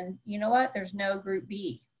 and you know what? There's no group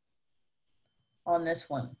B on this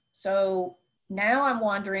one. So now I'm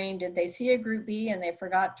wondering, did they see a group B and they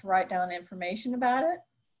forgot to write down information about it?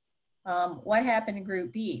 What happened to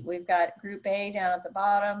group B? We've got group A down at the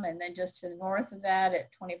bottom, and then just to the north of that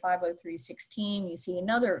at 2503-16, you see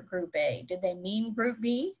another group A. Did they mean group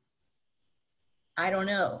B? I don't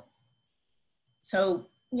know. So,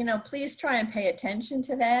 you know, please try and pay attention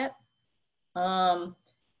to that.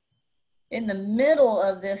 In the middle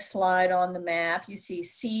of this slide on the map, you see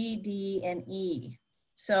C, D, and E.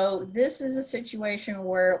 So this is a situation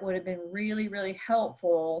where it would have been really, really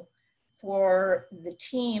helpful for the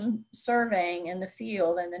team surveying in the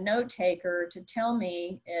field and the note taker to tell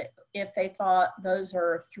me if they thought those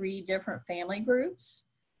are 3 different family groups,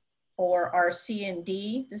 or are C and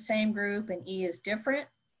D the same group and E is different,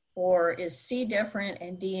 or is C different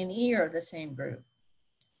and D and E are the same group.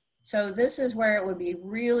 So this is where it would be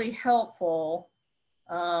really helpful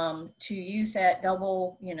to use that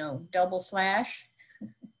double, you know, double slash.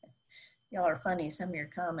 Y'all are funny, some of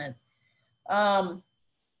your comments.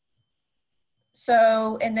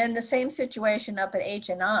 So, and then the same situation up at H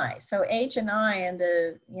and I. So H and I in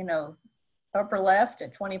the, you know, upper left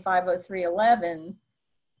at 2503-11,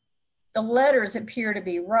 the letters appear to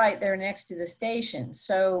be right there next to the station.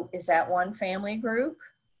 So is that one family group?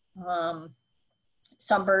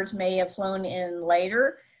 Some birds may have flown in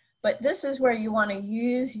later, but this is where you want to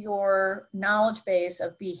use your knowledge base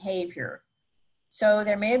of behavior. So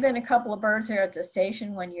there may have been a couple of birds there at the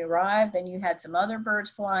station when you arrived, then you had some other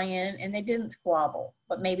birds fly in and they didn't squabble,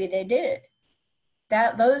 but maybe they did.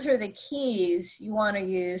 Those are the keys you want to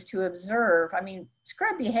use to observe. I mean,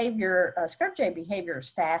 scrub jay behavior is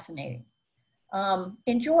fascinating.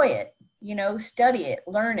 Enjoy it, you know, study it,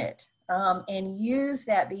 learn it, and use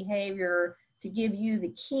that behavior to give you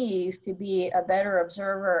the keys to be a better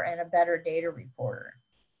observer and a better data reporter.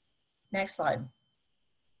 Next slide.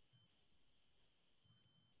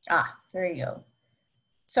 Ah, there you go.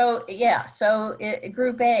 So yeah, so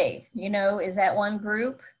group A, you know, is that one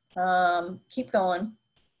group? Keep going.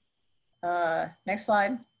 Next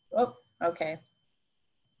slide. Oh, okay.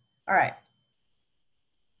 All right.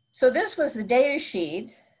 So this was the data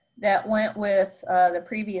sheet that went with the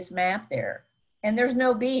previous map there. And there's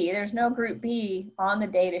no B, there's no group B on the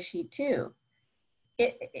data sheet too.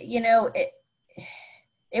 It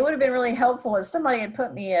would have been really helpful if somebody had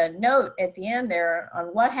put me a note at the end there on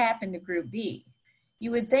what happened to group B. You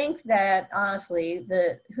would think that honestly,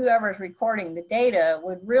 whoever's recording the data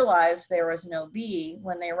would realize there was no B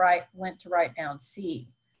when they went to write down C.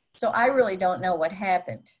 So I really don't know what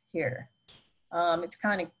happened here. It's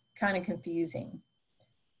kind of confusing.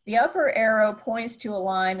 The upper arrow points to a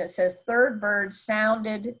line that says third bird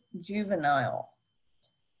sounded juvenile.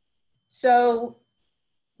 So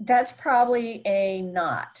that's probably a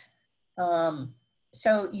not.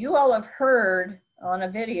 So you all have heard on a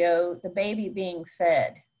video the baby being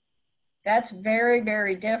fed. That's very,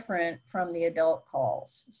 very different from the adult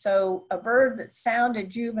calls. So a bird that sounded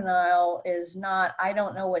juvenile is not, I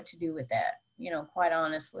don't know what to do with that, you know, quite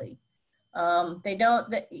honestly. Birds,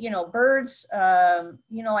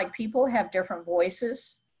 like people have different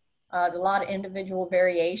voices. There's a lot of individual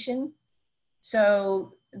variation.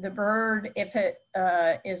 So the bird, if it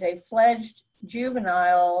is a fledged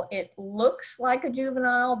juvenile, it looks like a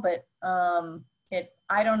juvenile, but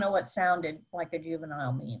I don't know what sounded like a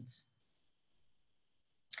juvenile means.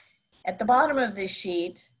 At the bottom of this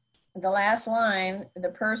sheet, the last line, the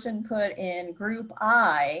person put in group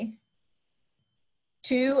I,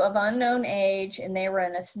 2 of unknown age, and they were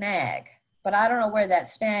in a snag, but I don't know where that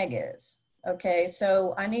snag is. Okay,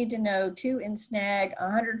 so I need to know 2 in snag,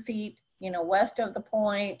 100 feet, west of the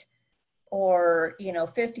point, or,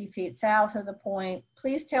 50 feet south of the point.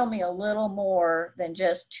 Please tell me a little more than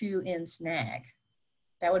just 2 in snag.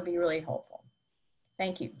 That would be really helpful.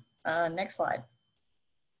 Thank you. Next slide.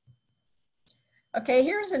 Okay,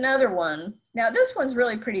 here's another one. Now this one's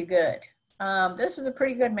really pretty good. This is a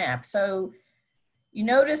pretty good map. So you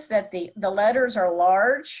notice that the letters are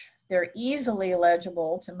large. They're easily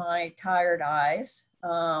legible to my tired eyes.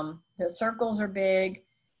 The circles are big.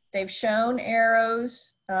 They've shown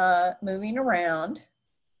arrows moving around.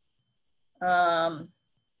 Can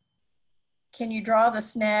you draw the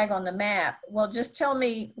snag on the map? Well, just tell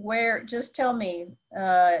me where,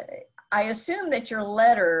 I assume that your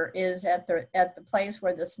letter is at the place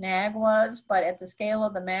where the snag was, but at the scale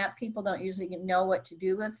of the map, people don't usually know what to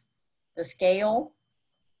do with the scale,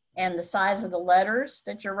 and the size of the letters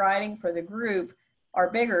that you're writing for the group are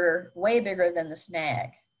bigger, way bigger than the snag.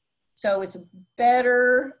 So it's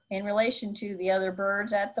better in relation to the other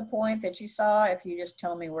birds at the point that you saw if you just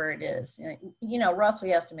tell me where it is, you know,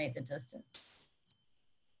 roughly estimate the distance.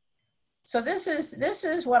 So this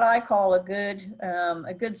is what I call a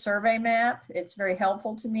good survey map. It's very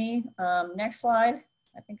helpful to me. Next slide.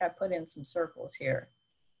 I think I put in some circles here.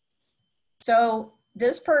 So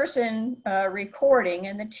this person recording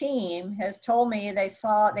and the team has told me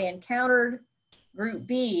they encountered group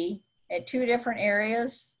B at 2 different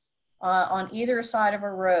areas on either side of a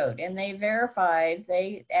road, and they verified,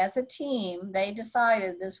 as a team, they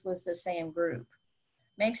decided this was the same group.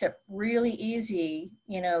 Makes it really easy,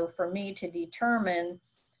 you know, for me to determine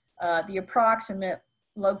the approximate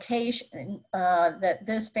location that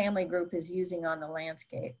this family group is using on the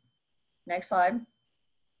landscape. Next slide.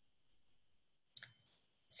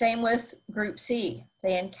 Same with group C.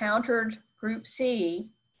 They encountered group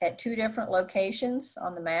C at 2 different locations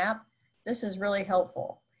on the map. This is really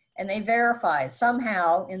helpful. And they verified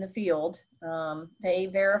somehow in the field, they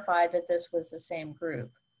verified that this was the same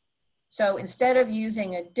group. So instead of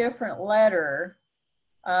using a different letter,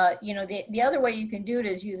 you know, the other way you can do it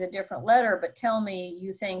is use a different letter, but tell me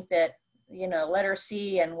you think that, you know, letter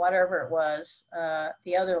C and whatever it was,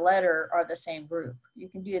 the other letter are the same group. You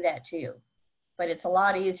can do that too. But it's a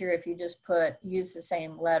lot easier if you just use the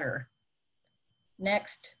same letter.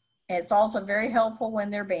 Next, it's also very helpful when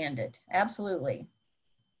they're banded, absolutely.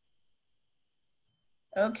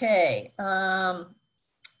 Okay,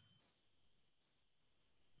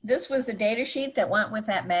 this was the data sheet that went with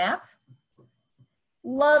that map.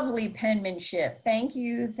 Lovely penmanship, thank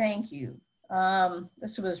you, thank you.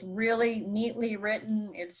 This was really neatly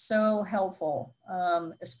written. It's so helpful,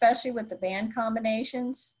 especially with the band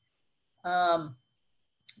combinations.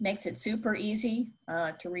 Makes it super easy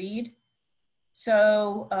to read.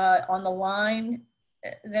 So on the line,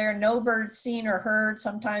 there are no birds seen or heard.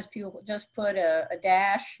 Sometimes people just put a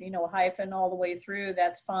dash, you know, a hyphen all the way through,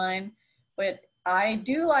 that's fine. But I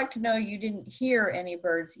do like to know you didn't hear any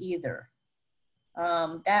birds either.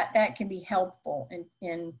 That can be helpful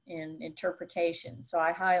in interpretation. So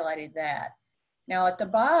I highlighted that. Now at the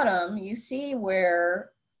bottom, you see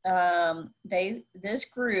where this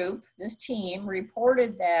team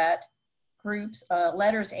reported that groups,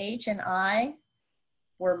 letters H and I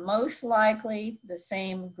were most likely the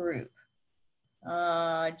same group.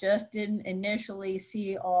 Just didn't initially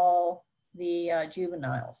see all the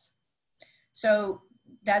juveniles. So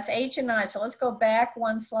that's H and I. So let's go back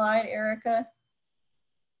one slide, Erica.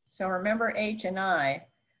 So remember H and I.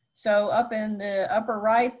 So up in the upper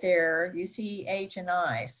right there, you see H and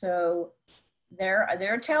I. So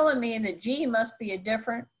they're telling me that G must be a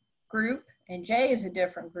different group and J is a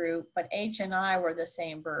different group, but H and I were the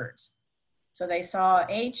same birds. So they saw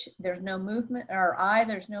H, there's no movement, or I,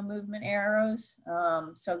 there's no movement arrows.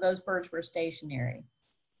 So those birds were stationary.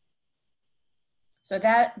 So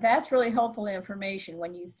that's really helpful information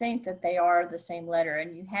when you think that they are the same letter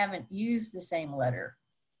and you haven't used the same letter.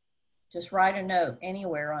 Just write a note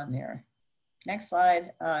anywhere on there. Next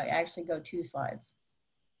slide, actually go 2 slides.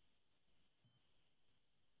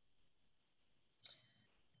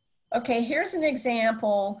 Okay, here's an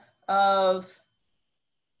example of,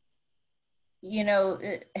 you know,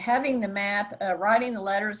 having the map, writing the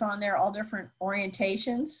letters on there, all different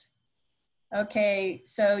orientations. Okay,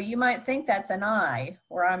 so you might think that's an I,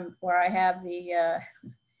 where I have the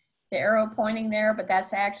arrow pointing there, but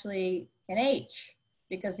that's actually an H,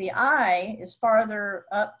 because the I is farther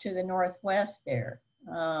up to the northwest there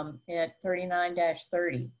at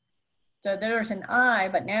 39-30. So there's an I,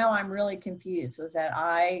 but now I'm really confused. So is that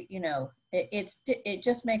I, you know, it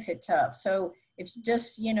just makes it tough. So if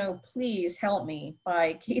just, you know, please help me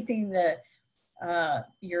by keeping the,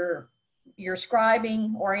 your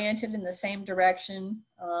scribing oriented in the same direction,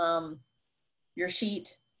 your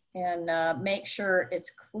sheet, and make sure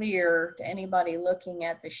it's clear to anybody looking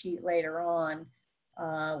at the sheet later on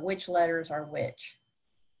which letters are which.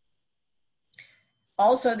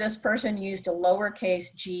 Also, this person used a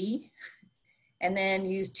lowercase g and then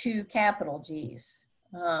used 2 capital G's.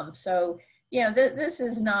 So, you know, this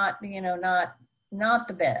is not, you know, not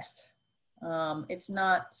the best. It's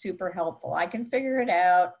not super helpful. I can figure it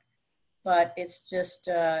out, but it's just,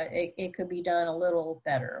 it could be done a little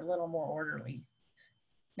better, a little more orderly.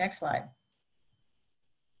 Next slide.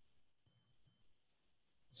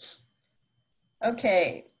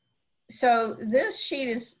 Okay, so this sheet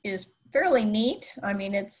is fairly neat. I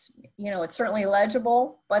mean, it's, you know, it's certainly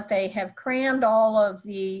legible, but they have crammed all of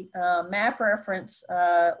the map reference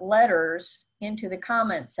letters into the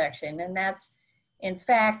comment section. And that's, in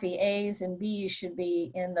fact, the A's and B's should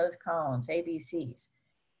be in those columns, A, B, C's.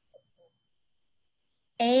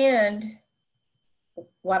 And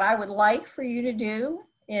what I would like for you to do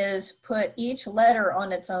is put each letter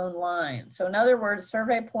on its own line. So in other words,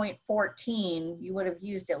 survey point 14, you would have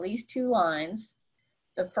used at least 2 lines.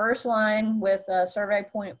 The first line with survey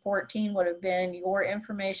point 14 would have been your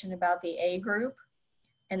information about the A group.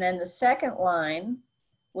 And then the second line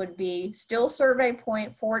would be still survey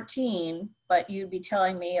point 14, but you'd be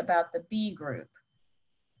telling me about the B group.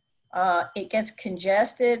 It gets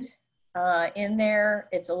congested in there.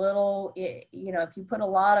 It's a little, you know, if you put a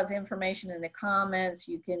lot of information in the comments,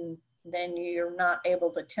 then you're not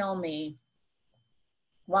able to tell me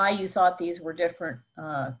why you thought these were different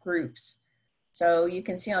groups. So you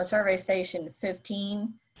can see on survey station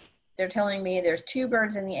 15, they're telling me there's 2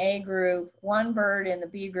 birds in the A group, 1 bird in the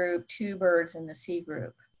B group, 2 birds in the C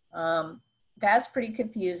group. That's pretty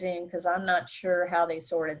confusing because I'm not sure how they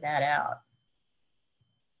sorted that out.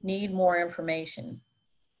 Need more information.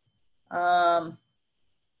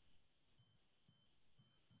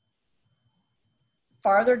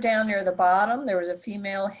 Farther down near the bottom, there was a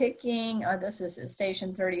female hicking. This is at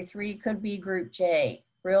station 33, could be group J.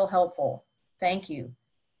 Real helpful. Thank you.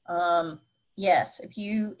 Yes, if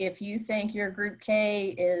you think your group K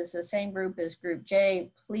is the same group as group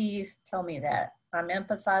J, please tell me that. I'm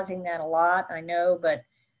emphasizing that a lot, I know, but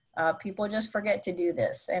people just forget to do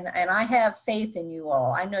this. And I have faith in you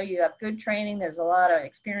all. I know you have good training. There's a lot of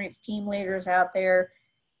experienced team leaders out there,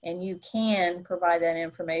 and you can provide that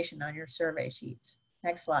information on your survey sheets.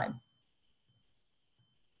 Next slide.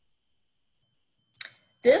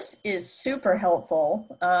 This is super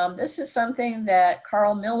helpful. This is something that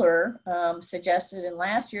Carl Miller suggested in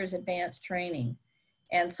last year's advanced training.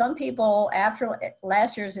 And some people after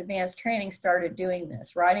last year's advanced training started doing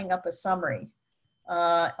this, writing up a summary.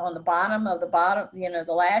 On the bottom, you know,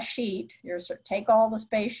 the last sheet, take all the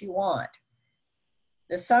space you want.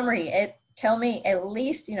 The summary, tell me at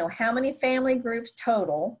least, you know, how many family groups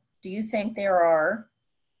total do you think there are?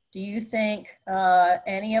 Do you think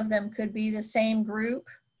any of them could be the same group,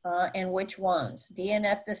 and which ones?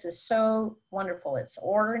 DNF, this is so wonderful. It's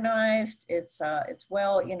organized, it's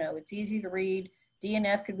well, you know, it's easy to read.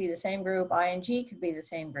 DNF could be the same group, ING could be the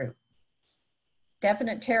same group.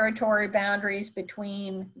 Definite territory boundaries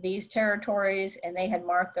between these territories, and they had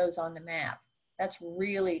marked those on the map. That's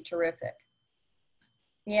really terrific.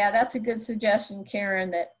 Yeah, that's a good suggestion,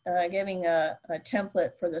 Karen, that giving a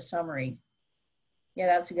template for the summary. Yeah,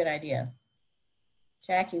 that's a good idea.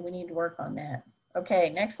 Jackie, we need to work on that. Okay,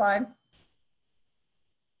 next slide.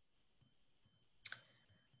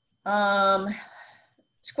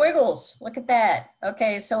 Squiggles, look at that.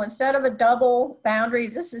 Okay, so instead of a double boundary,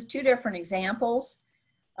 this is 2 different examples.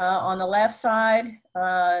 On the left side,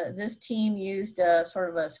 this team used sort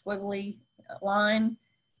of a squiggly line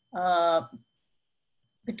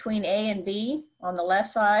between A and B on the left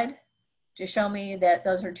side to show me that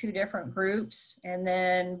those are 2 different groups. And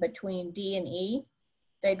then between D and E,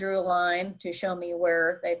 they drew a line to show me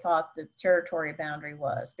where they thought the territory boundary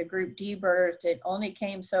was. The group D birds, it only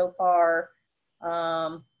came so far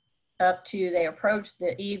up to, they approached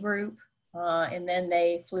the E group and then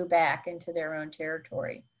they flew back into their own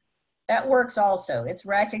territory. That works also. It's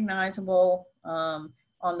recognizable.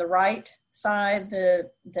 On the right side,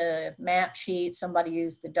 the map sheet, somebody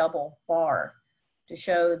used the double bar to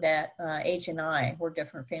show that H and I were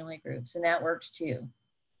different family groups, and that works too.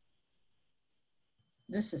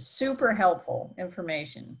 This is super helpful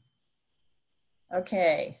information.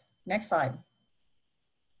 Okay, next slide.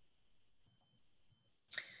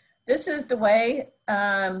 This is the way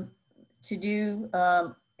to do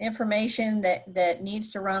information that needs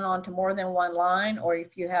to run onto more than one line, or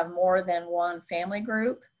if you have more than one family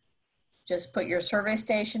group, just put your survey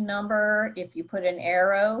station number. If you put an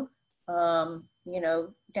arrow, you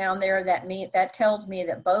know, down there, that tells me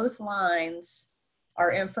that both lines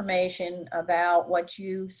are information about what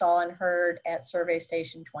you saw and heard at survey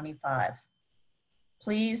station 25.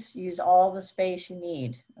 Please use all the space you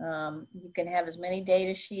need. You can have as many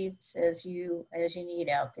data sheets as you need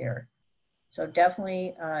out there. So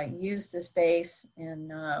definitely use the space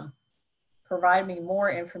and provide me more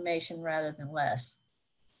information rather than less.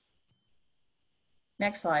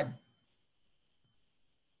 Next slide.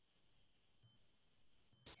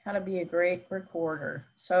 How to be a great recorder.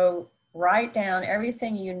 So write down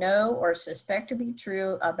everything you know or suspect to be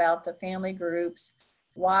true about the family groups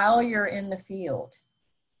while you're in the field.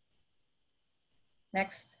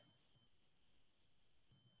 Next.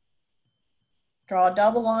 Draw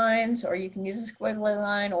double lines, or you can use a squiggly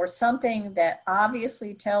line or something that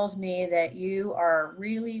obviously tells me that you are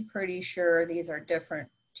really pretty sure these are different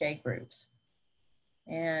J groups.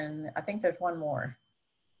 And I think there's one more.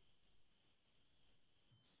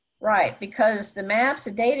 Right, because the maps,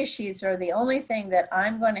 the data sheets are the only thing that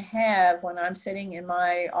I'm going to have when I'm sitting in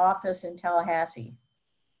my office in Tallahassee.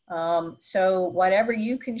 So whatever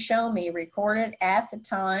you can show me, record it at the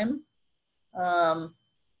time.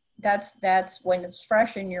 That's when it's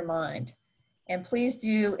fresh in your mind. And please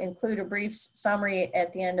do include a brief summary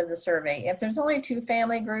at the end of the survey. If there's only 2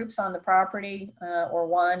 family groups on the property or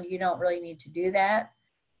 1, you don't really need to do that.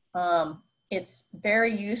 It's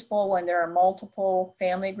very useful when there are multiple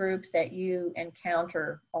family groups that you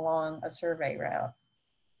encounter along a survey route.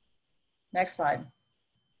 Next slide.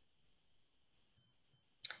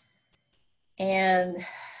 And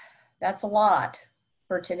that's a lot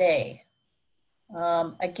for today.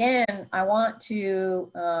 Again, I want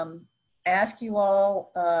to ask you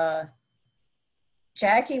all,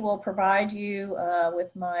 Jackie will provide you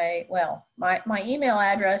with my email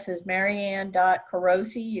address is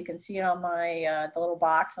marianne.carosi. You can see it on my, the little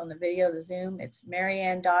box on the video, the Zoom. It's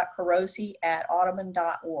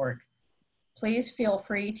marianne.carosi@audubon.org. Please feel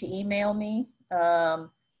free to email me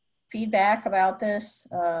feedback about this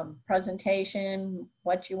presentation,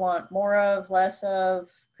 what you want more of, less of,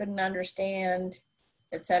 couldn't understand,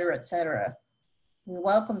 et cetera, et cetera. We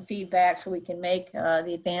welcome feedback so we can make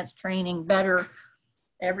the advanced training better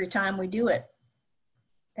every time we do it.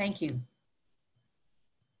 Thank you.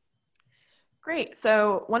 Great.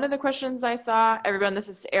 So one of the questions I saw, everyone, this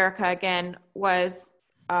is Erica again, was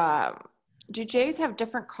do jays have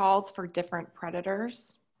different calls for different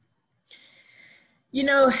predators? You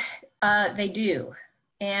know, they do.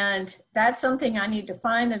 And that's something I need to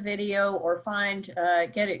find the video or find,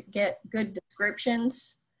 get good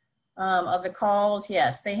descriptions of the calls.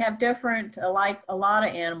 Yes, they have different, like a lot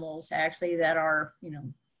of animals actually that are, you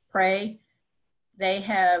know, prey. They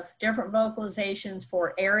have different vocalizations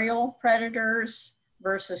for aerial predators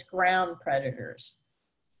versus ground predators.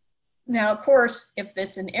 Now, of course, if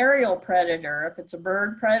it's an aerial predator, if it's a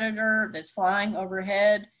bird predator that's flying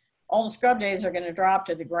overhead, all the scrub jays are going to drop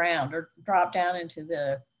to the ground or drop down into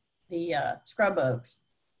the scrub oaks.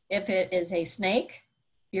 If it is a snake,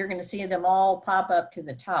 you're going to see them all pop up to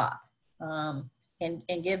the top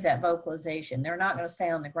and give that vocalization. They're not going to stay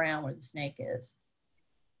on the ground where the snake is.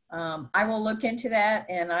 I will look into that,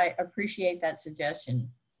 and I appreciate that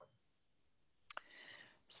suggestion.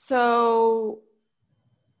 So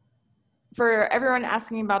for everyone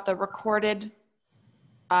asking about the recorded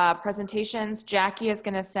presentations, Jackie is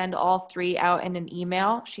going to send all 3 out in an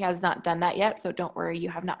email. She has not done that yet, so don't worry, you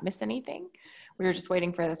have not missed anything. We were just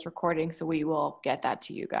waiting for this recording, so we will get that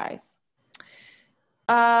to you guys.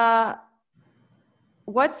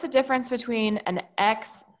 What's the difference between an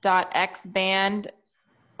X.X band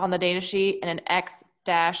on the data sheet and an X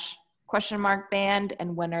dash question mark band,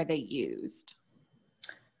 and when are they used?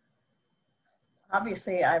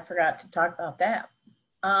 Obviously, I forgot to talk about that.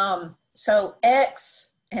 So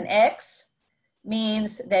X and X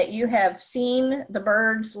means that you have seen the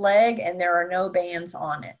bird's leg and there are no bands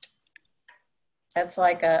on it. That's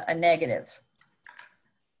like a negative.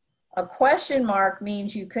 A question mark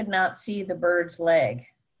means you could not see the bird's leg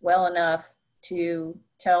well enough to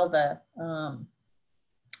tell the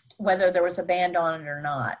whether there was a band on it or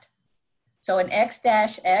not. So an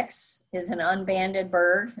X-X is an unbanded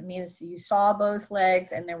bird. It means you saw both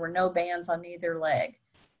legs and there were no bands on either leg.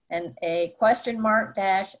 And a question mark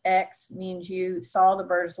dash X means you saw the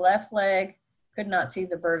bird's left leg, could not see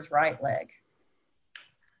the bird's right leg.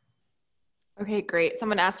 Okay, great.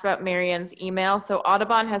 Someone asked about Marianne's email. So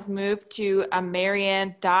Audubon has moved to a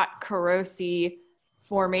marianne.carosi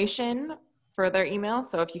formation for their email.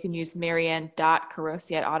 So if you can use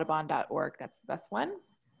marianne.carosi@audubon.org, that's the best one.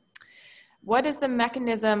 What is the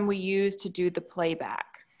mechanism we use to do the playback?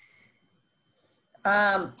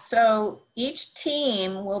 So each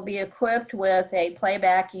team will be equipped with a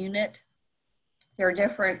playback unit. There are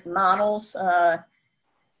different models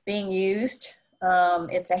being used.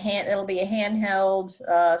 It'll be a handheld,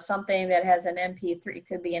 something that has an MP3, it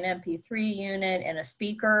could be an MP3 unit and a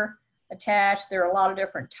speaker attached. There are a lot of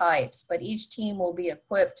different types, but each team will be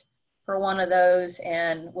equipped for one of those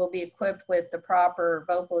and will be equipped with the proper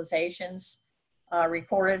vocalizations.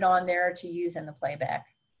 recorded on there to use in the playback.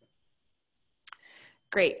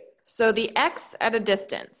 Great. So the X at a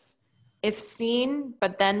distance, if seen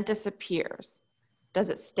but then disappears, does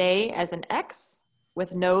it stay as an X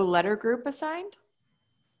with no letter group assigned?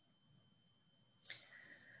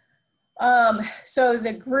 So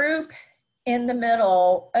the group in the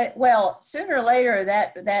middle, well, sooner or later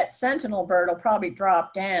that sentinel bird will probably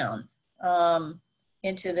drop down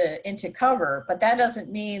into cover, but that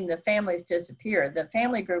doesn't mean the family's disappeared. The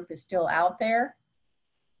family group is still out there.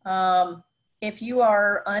 If you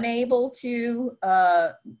are unable to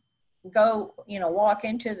go, walk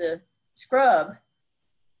into the scrub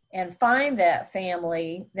and find that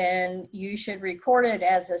family, then you should record it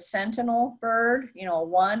as a sentinel bird,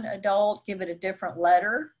 one adult, give it a different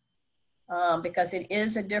letter, because it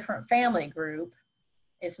is a different family group.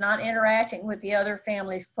 It's not interacting with the other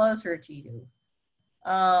families closer to you.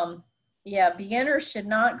 Yeah, beginners should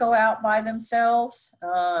not go out by themselves.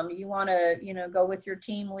 You want to, go with your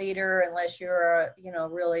team leader unless you're,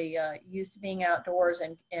 really used to being outdoors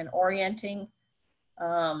and orienting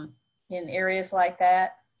in areas like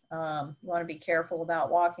that. You want to be careful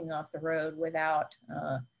about walking off the road without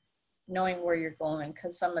knowing where you're going,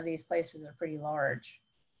 because some of these places are pretty large.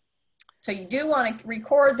 So you do want to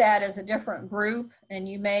record that as a different group, and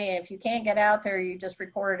you may, if you can't get out there, you just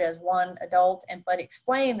record it as one adult, but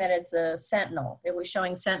explain that it's a sentinel. It was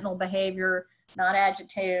showing sentinel behavior, not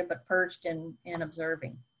agitated, but perched and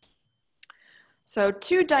observing. So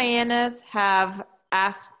 2 Dianas have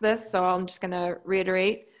asked this, so I'm just going to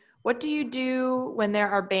reiterate. What do you do when there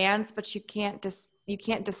are bands, but you can't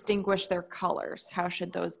distinguish their colors? How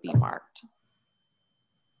should those be marked?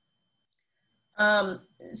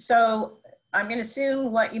 So I'm going to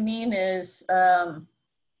assume what you mean is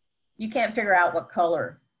you can't figure out what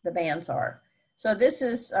color the bands are. So this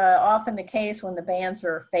is often the case when the bands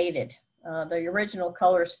are faded. The original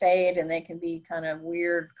colors fade, and they can be kind of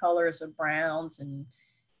weird colors of browns and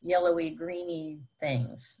yellowy, greeny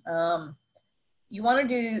things. You want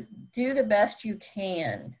to do the best you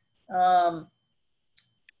can.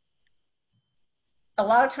 A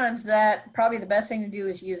lot of times that probably the best thing to do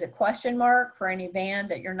is use a question mark for any band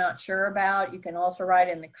that you're not sure about. You can also write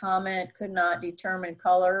in the comment, could not determine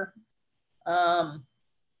color. But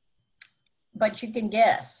you can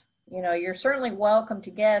guess. You're certainly welcome to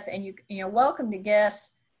guess, and you're welcome to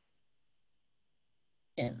guess.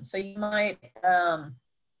 So you might,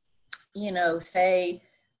 say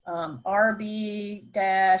RB-SO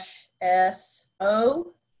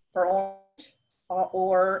for orange,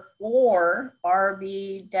 or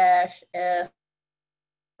RB-S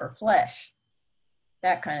for flesh,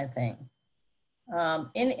 that kind of thing.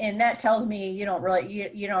 And that tells me you don't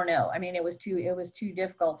know. I mean, it was too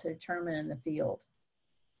difficult to determine in the field.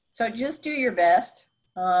 So just do your best,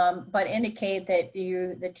 but indicate that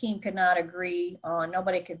the team could not agree on,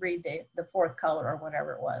 nobody could read the 4th color or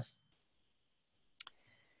whatever it was.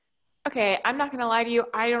 Okay, I'm not going to lie to you.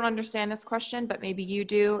 I don't understand this question, but maybe you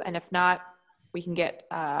do. And if not, we can get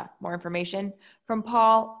more information from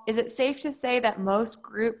Paul. Is it safe to say that most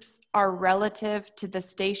groups are relative to the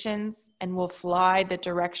stations and will fly the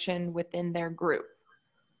direction within their group?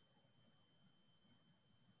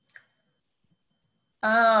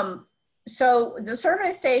 So the survey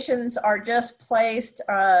stations are just placed,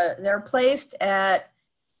 they're placed at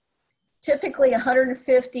typically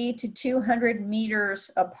 150 to 200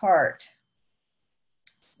 meters apart.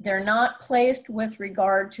 They're not placed with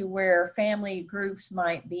regard to where family groups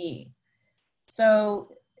might be.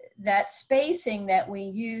 So that spacing that we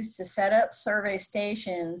use to set up survey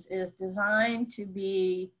stations is designed to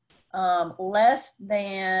be less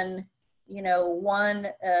than,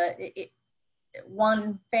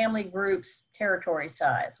 one family group's territory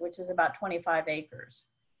size, which is about 25 acres.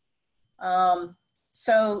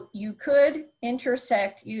 So you could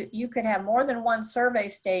intersect, you could have more than one survey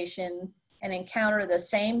station and encounter the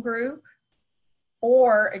same group,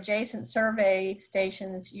 or adjacent survey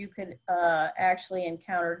stations, you could actually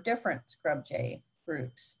encounter different scrub jay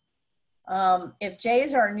groups. If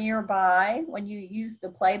jays are nearby, when you use the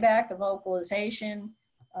playback, the vocalization,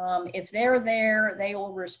 if they're there, they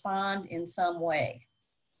will respond in some way,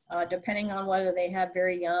 depending on whether they have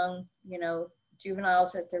very young,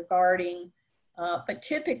 juveniles that they're guarding. But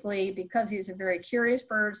typically, because these are very curious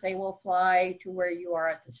birds, they will fly to where you are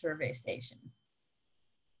at the survey station.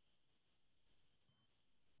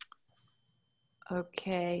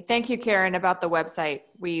 Okay, thank you, Karen, about the website.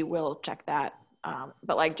 We will check that.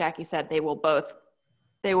 But like Jackie said, they will both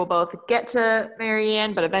get to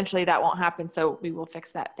Marianne, but eventually that won't happen. So we will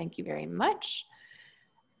fix that. Thank you very much.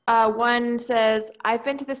 One says, I've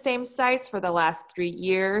been to the same sites for the last 3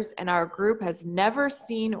 years and our group has never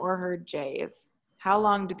seen or heard jays. How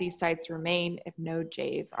long do these sites remain if no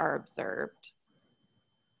jays are observed?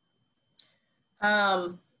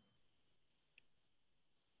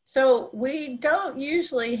 So we don't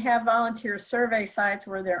usually have volunteer survey sites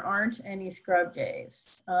where there aren't any scrub jays.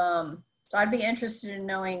 So I'd be interested in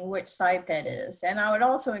knowing which site that is. And I would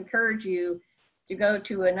also encourage you to go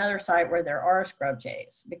to another site where there are scrub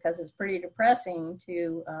jays, because it's pretty depressing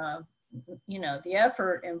to, you know, the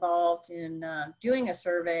effort involved in doing a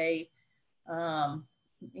survey,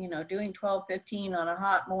 you know, doing 12, 15 on a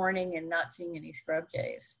hot morning and not seeing any scrub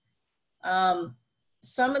jays.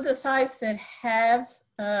 Some of the sites that have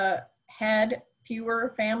had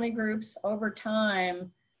fewer family groups over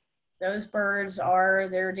time, those birds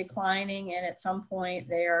they're declining, and at some point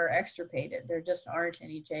they are extirpated. There just aren't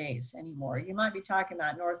any jays anymore. You might be talking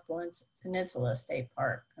about North Peninsula State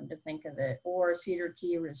Park, come to think of it, or Cedar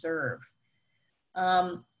Key Reserve.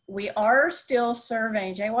 We are still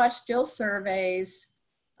surveying, JWatch still surveys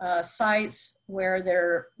sites where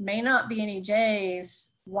there may not be any jays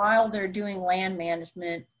while they're doing land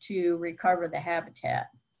management to recover the habitat.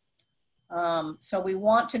 So we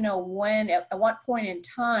want to know when, at what point in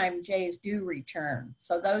time jays do return.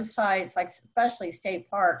 So those sites, like especially state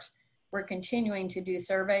parks, we're continuing to do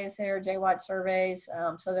surveys there, JWatch surveys,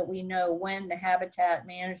 so that we know when the habitat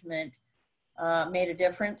management made a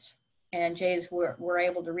difference and jays were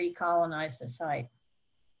able to recolonize the site.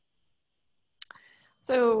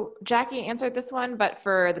 So Jackie answered this one, but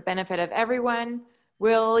for the benefit of everyone,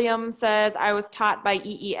 William says, I was taught by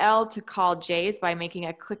EEL to call jays by making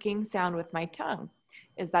a clicking sound with my tongue.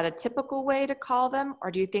 Is that a typical way to call them, or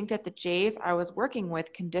do you think that the jays I was working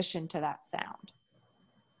with conditioned to that sound?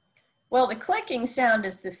 Well, the clicking sound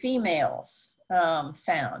is the female's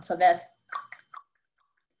sound. So that's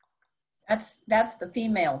the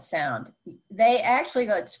female sound. They actually,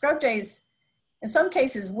 scrub jays, in some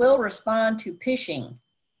cases, will respond to pishing,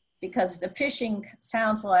 because the pishing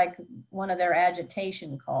sounds like one of their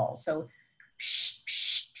agitation calls. So psh,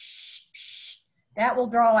 psh, psh, psh. That will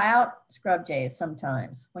draw out scrub jays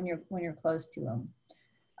sometimes when you're close to them.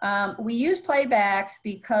 We use playbacks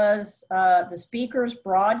because the speakers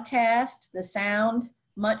broadcast the sound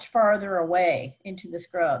much farther away into the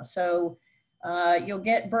scrub. So you'll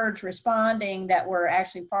get birds responding that were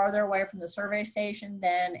actually farther away from the survey station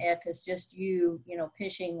than if it's just you know,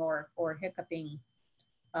 pishing or hiccuping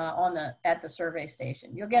at the survey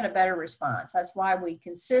station. You'll get a better response. That's why we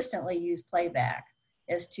consistently use playback,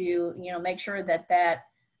 is to, you know, make sure that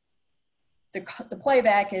the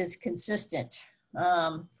playback is consistent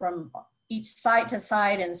from each site to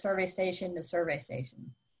site and survey station to survey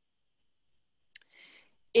station.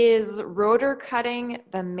 Is rotor cutting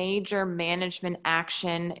the major management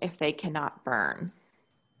action if they cannot burn?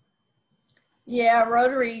 Yeah,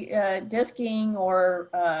 rotary disking or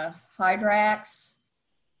hydrax,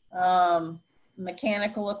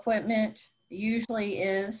 mechanical equipment usually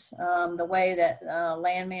is the way that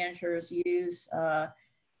land managers use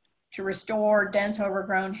to restore dense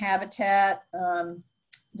overgrown habitat.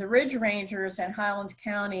 The Ridge Rangers in Highlands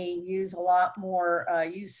County use a lot more,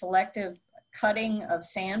 use selective cutting of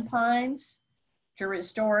sand pines to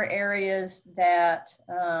restore areas that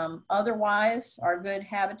otherwise are good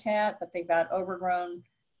habitat, but they've got overgrown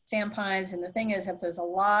sand pines. And the thing is, if there's a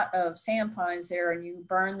lot of sand pines there and you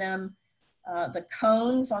burn them, the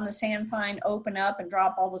cones on the sand pine open up and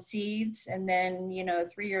drop all the seeds. And then, you know,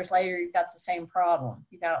 3 years later, you've got the same problem.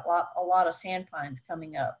 You've got a lot of sand pines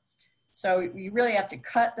coming up. So you really have to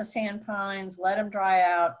cut the sand pines, let them dry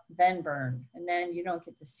out, then burn. And then you don't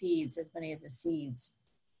get the seeds, as many of the seeds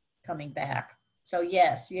coming back. So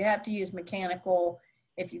yes, you have to use mechanical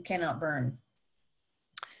if you cannot burn.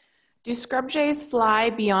 Do scrub jays fly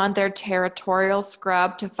beyond their territorial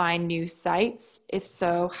scrub to find new sites? If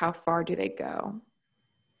so, how far do they go?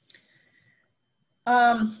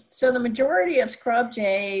 So the majority of scrub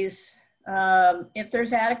jays, if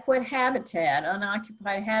there's adequate habitat,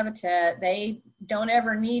 unoccupied habitat, they don't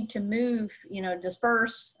ever need to move, you know,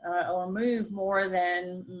 disperse or move more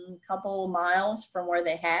than a couple miles from where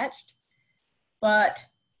they hatched. But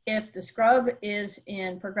if the scrub is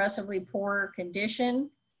in progressively poorer condition,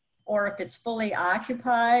 or if it's fully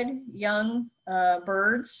occupied, young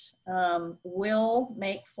birds will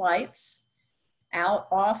make flights out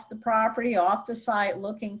off the property, off the site,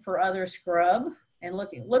 looking for other scrub and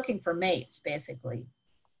looking for mates, basically.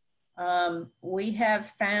 We have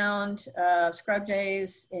found scrub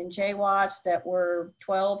jays in JWatch that were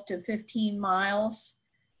 12 to 15 miles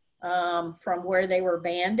from where they were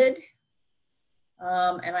banded.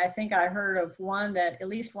 And I think I heard of one that, at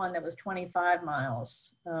least one that was 25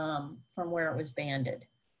 miles from where it was banded.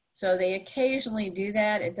 So they occasionally do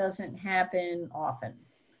that. It doesn't happen often.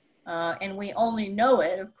 And we only know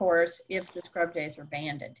it, of course, if the scrub jays are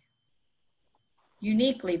banded,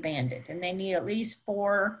 uniquely banded. And they need at least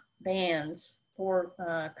 4 bands,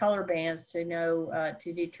 4 color bands to know,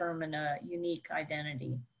 to determine a unique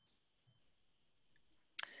identity.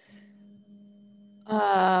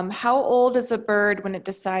 How old is a bird when it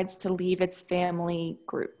decides to leave its family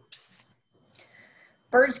groups?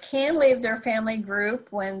 Birds can leave their family group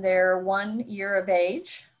when they're 1 year of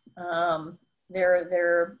age.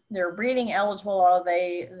 They're breeding eligible,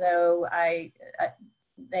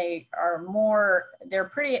 they're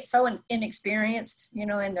pretty inexperienced, you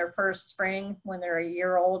know, in their first spring when they're a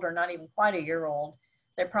year old or not even quite a year old.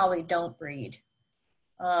 They probably don't breed,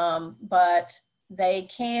 but they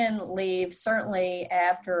can leave certainly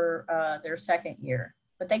after their second year,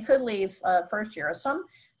 but they could leave first year.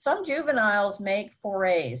 Some juveniles make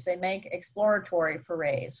forays. They make exploratory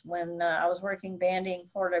forays. When I was working banding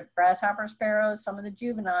Florida grasshopper sparrows, some of the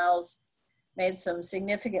juveniles made some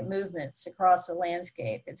significant movements across the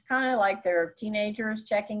landscape. It's kind of like they're teenagers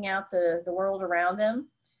checking out the world around them,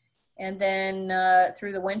 and then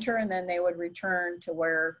through the winter, and then they would return to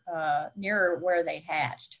where nearer where they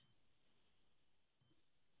hatched.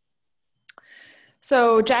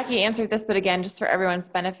 So Jackie answered this, but again, just for everyone's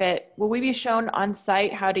benefit, will we be shown on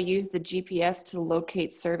site how to use the GPS to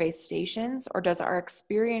locate survey stations, or does our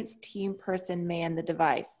experienced team person man the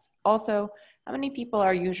device? Also, how many people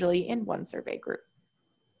are usually in one survey group?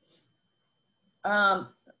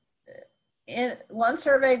 In one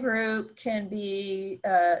survey group can be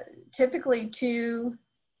typically 2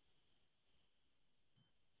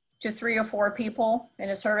 to 3 or 4 people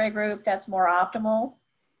in a survey group. That's more optimal.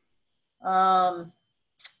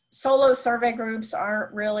 Solo survey groups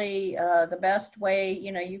aren't really the best way.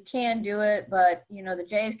 You know, you can do it, but you know, the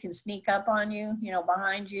jays can sneak up on you, you know,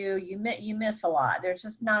 behind you. You miss a lot. There's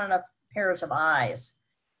just not enough pairs of eyes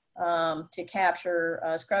to capture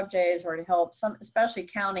scrub jays, or to help some, especially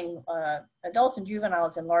counting adults and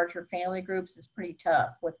juveniles in larger family groups is pretty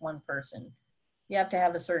tough with one person. You have to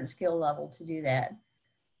have a certain skill level to do that.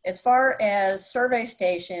 As far as survey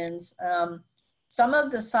stations, some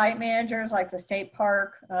of the site managers, like the state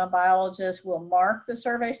park biologists, will mark the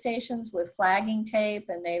survey stations with flagging tape,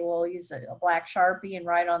 and they will use a black Sharpie and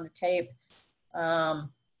write on the tape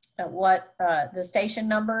what the station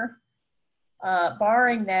number.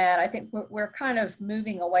 Barring that, I think we're kind of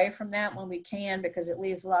moving away from that when we can, because it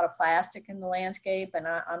leaves a lot of plastic in the landscape, and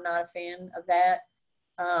I'm not a fan of that.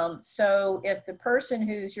 So if the person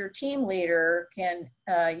who's your team leader can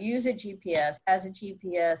use a GPS, has a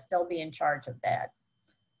GPS, they'll be in charge of that.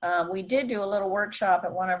 We did do a little workshop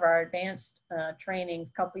at one of our advanced trainings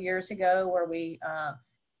a couple years ago, where we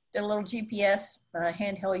did a little GPS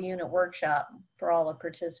handheld unit workshop for all the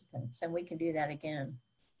participants, and we can do that again.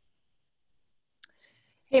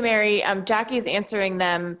 Hey, Mary, Jackie's answering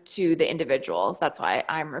them to the individuals. That's why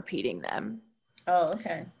I'm repeating them. Oh,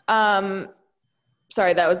 okay.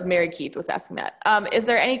 Sorry, that was Mary Keith was asking that. Is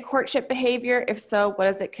there any courtship behavior? If so, what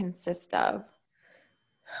does it consist of?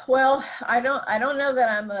 Well, I don't know that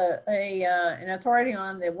I'm an authority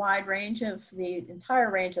on the wide range of the entire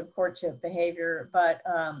range of courtship behavior, but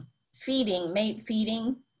mate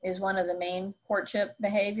feeding is one of the main courtship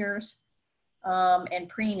behaviors, and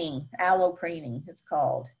preening, allopreening it's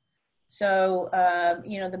called. So,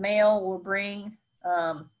 you know, the male will bring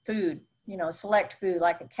food, you know, select food,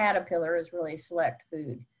 like a caterpillar is really select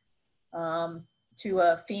food, to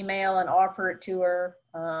a female and offer it to her.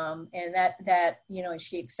 And that, you know,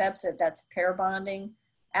 she accepts it, that's pair bonding.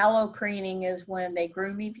 Allopreening is when they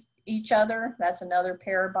groom each other. That's another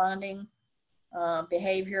pair bonding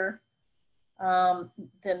behavior.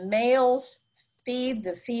 The males feed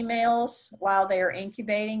the females while they are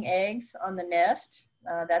incubating eggs on the nest.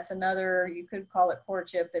 That's another, you could call it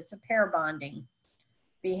courtship. It's a pair bonding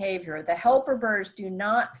behavior. The helper birds do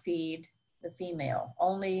not feed the female.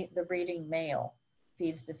 Only the breeding male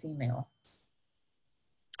feeds the female.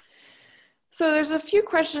 So there's a few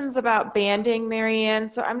questions about banding, Marianne.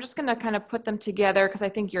 So I'm just going to kind of put them together because I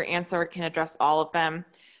think your answer can address all of them.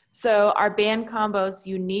 So are band combos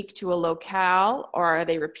unique to a locale, or are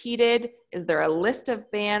they repeated? Is there a list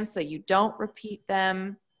of bands so you don't repeat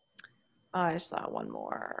them? I saw one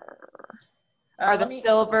more. Are the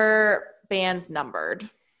silver bands numbered?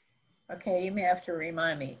 Okay, you may have to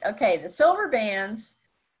remind me. Okay, the silver bands,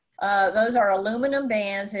 those are aluminum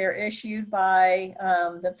bands. They're issued by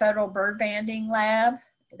the Federal Bird Banding Lab.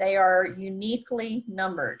 They are uniquely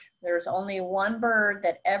numbered. There's only one bird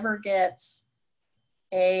that ever gets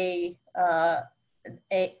a, a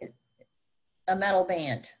metal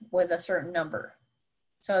band with a certain number.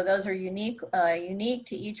 So those are unique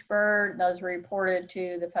to each bird. Those are reported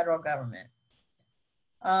to the federal government.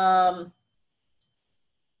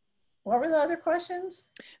 What were the other questions?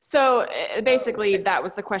 So basically that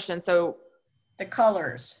was the question. So the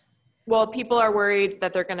colors. Well, people are worried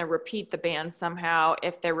that they're going to repeat the band somehow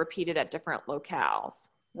if they're repeated at different locales.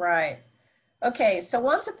 Right. Okay, so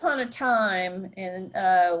once upon a time,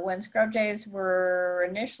 when scrub jays were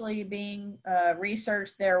initially being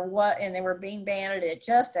researched, and they were being banded at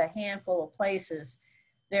just a handful of places,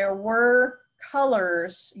 there were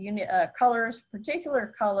colors,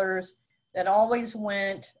 particular colors that always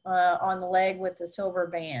went on the leg with the silver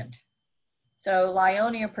band. So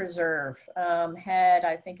Lyonia Preserve had,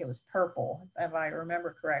 I think it was purple, if I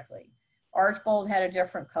remember correctly. Archbold had a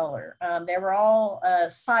different color. They were all,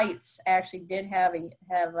 sites actually did have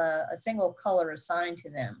a single color assigned to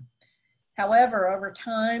them. However, over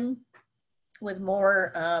time, with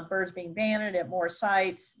more birds being banded at more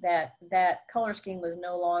sites, that color scheme was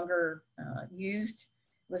no longer used,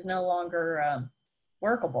 was no longer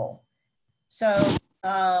workable. So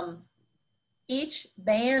each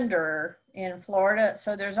bander in Florida,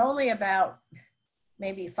 so there's only about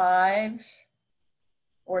maybe 5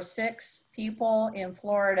 or 6 people in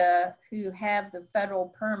Florida who have the federal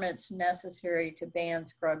permits necessary to ban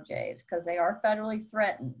scrub jays because they are federally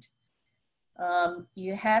threatened.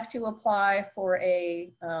 You have to apply for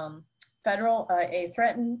a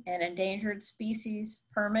threatened and endangered species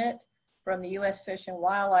permit from the U.S. Fish and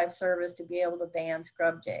Wildlife Service to be able to ban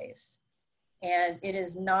scrub jays. And it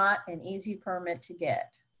is not an easy permit to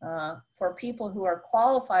get. For people who are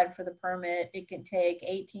qualified for the permit, it can take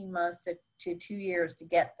 18 months to 2 years to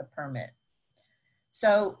get the permit.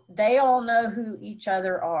 So they all know who each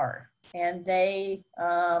other are, and they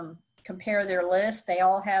compare their lists. They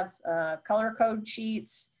all have color code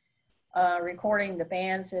sheets recording the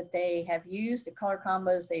bands that they have used, the color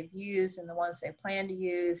combos they've used, and the ones they plan to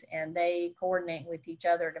use, and they coordinate with each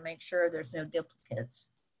other to make sure there's no duplicates.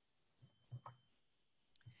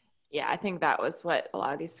 Yeah, I think that was what a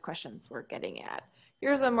lot of these questions were getting at.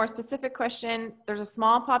 Here's a more specific question. There's a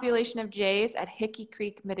small population of jays at Hickey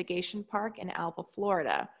Creek Mitigation Park in Alva,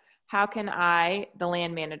 Florida. How can I, the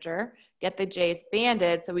land manager, get the jays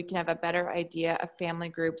banded so we can have a better idea of family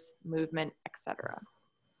groups, movement, etc.?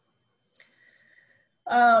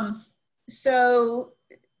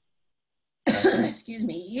 Excuse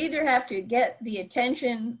me, you either have to get the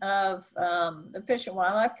attention of the Fish and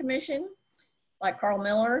Wildlife Commission, like Carl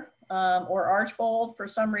Miller, or Archbold for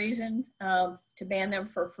some reason to ban them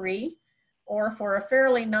for free, or for a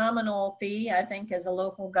fairly nominal fee. I think as a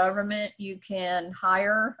local government, you can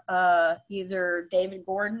hire either David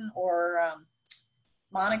Gordon or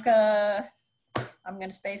Monica, I'm going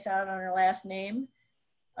to space out on her last name,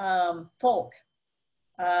 Folk.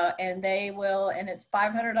 And they will, and it's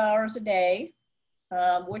 $500 a day,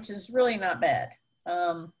 which is really not bad.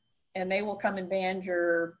 And they will come and band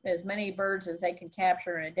as many birds as they can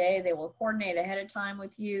capture in a day. They will coordinate ahead of time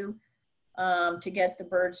with you to get the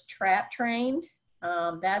birds trap trained.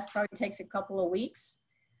 That probably takes a couple of weeks.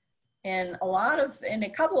 And in a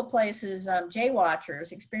couple of places, jay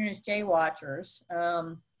watchers, experienced jay watchers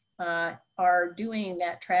are doing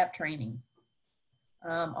that trap training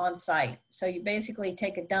on site. So you basically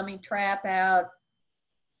take a dummy trap out,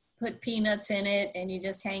 put peanuts in it, and you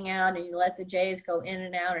just hang out and you let the jays go in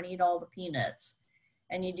and out and eat all the peanuts.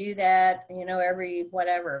 And you do that, every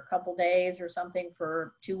a couple days or something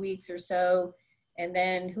for 2 weeks or so. And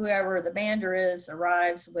then whoever the bander is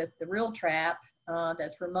arrives with the real trap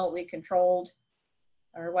that's remotely controlled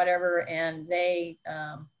or whatever. And the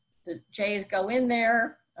jays go in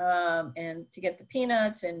there and to get the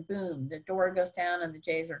peanuts, and boom, the door goes down and the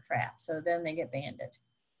jays are trapped. So then they get banded.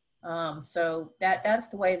 So that's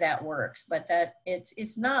the way that works, but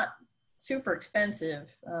it's not super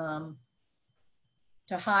expensive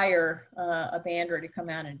to hire a bander to come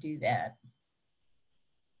out and do that.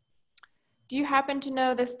 Do you happen to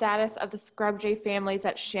know the status of the scrub jay families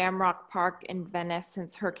at Shamrock Park in Venice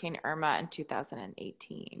since Hurricane Irma in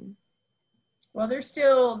 2018? Well, they're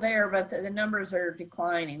still there, but the numbers are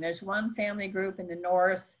declining. There's one family group in the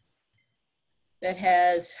north that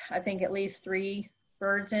has, I think, at least 3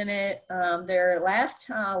 birds in it. Their last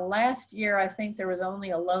year, I think there was only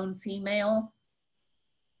a lone female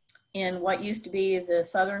in what used to be the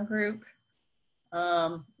southern group.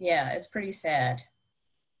 Yeah, it's pretty sad.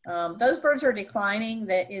 Those birds are declining.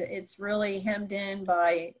 It's really hemmed in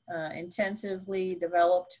by intensively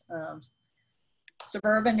developed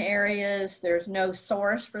suburban areas, there's no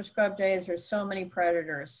source for scrub jays. There's so many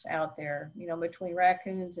predators out there, you know, between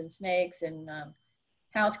raccoons and snakes and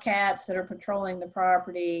house cats that are patrolling the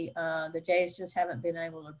property. The jays just haven't been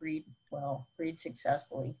able to breed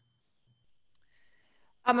successfully.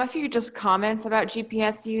 A few just comments about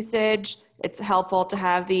GPS usage. It's helpful to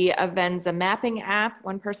have the Avenza mapping app.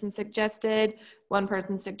 One person suggested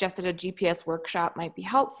a GPS workshop might be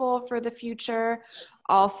helpful for the future.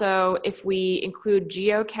 Also, if we include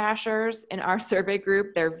geocachers in our survey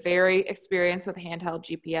group, they're very experienced with handheld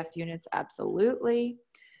GPS units, absolutely.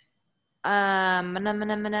 You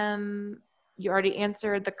already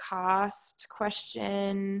answered the cost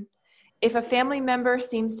question. If a family member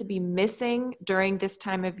seems to be missing during this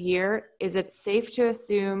time of year, is it safe to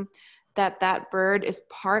assume that that bird is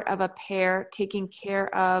part of a pair taking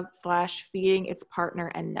care of / feeding its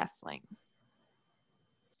partner and nestlings?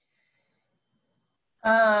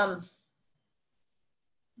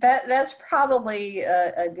 That's probably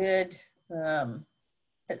a good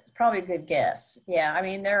it's probably a good guess. Yeah, I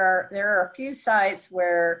mean there are a few sites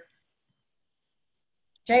where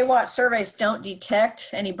Jay-Watch surveys don't detect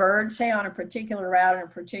any birds, say on a particular route in a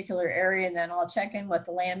particular area, and then I'll check in with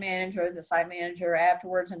the land manager or the site manager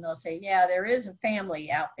afterwards, and they'll say, yeah, there is a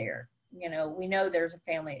family out there. You know, we know there's a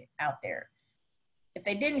family out there. If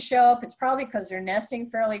they didn't show up, it's probably because they're nesting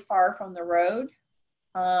fairly far from the road,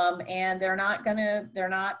 and they're not gonna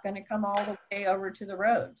come all the way over to the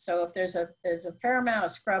road. So if there's a fair amount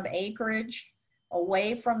of scrub acreage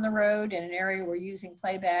away from the road in an area we're using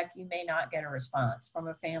playback, you may not get a response from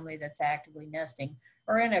a family that's actively nesting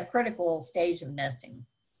or in a critical stage of nesting.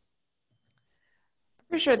 I'm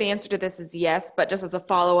pretty sure the answer to this is yes, but just as a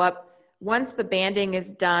follow-up, once the banding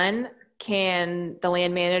is done, can the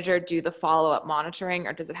land manager do the follow-up monitoring,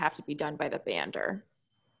 or does it have to be done by the bander?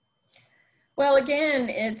 Well, again,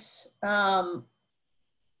 it's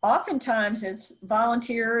oftentimes it's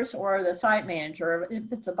volunteers or the site manager.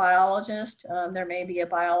 If it's a biologist, there may be a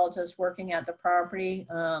biologist working at the property,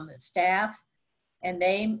 staff, and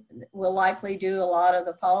they will likely do a lot of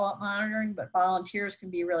the follow-up monitoring, but volunteers can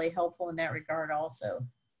be really helpful in that regard also.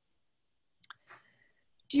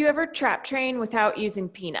 Do you ever trap train without using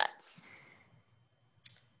peanuts?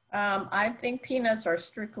 I think peanuts are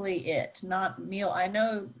strictly it, not meal. I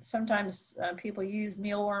know sometimes people use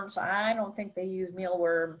mealworms. I don't think they use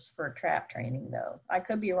mealworms for trap training though. I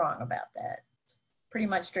could be wrong about that. Pretty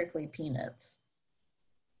much strictly peanuts.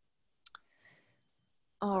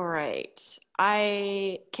 All right.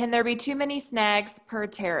 Can there be too many snags per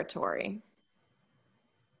territory?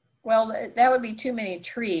 Well, that would be too many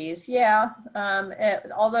trees. Yeah.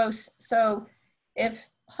 So if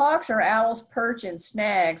hawks or owls perch in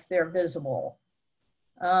snags, they're visible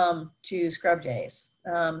to scrub jays.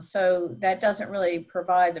 So that doesn't really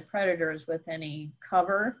provide the predators with any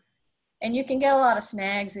cover. And you can get a lot of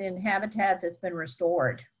snags in habitat that's been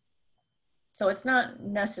restored. So it's not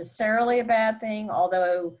necessarily a bad thing,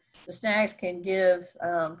 although the snags can give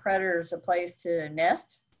predators a place to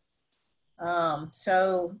nest.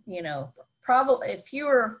 So, you know, probably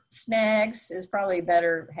fewer snags is probably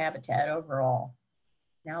better habitat overall,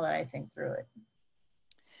 now that I think through it.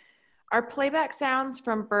 Are playback sounds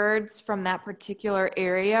from birds from that particular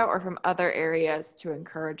area or from other areas to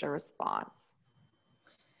encourage a response?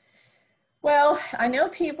 Well, I know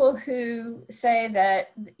people who say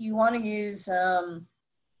that you want to use,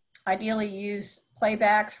 ideally use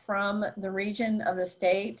playbacks from the region of the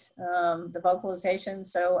state, the vocalization.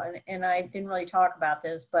 So, and I didn't really talk about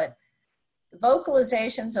this, but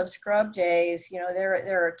vocalizations of scrub jays, you know,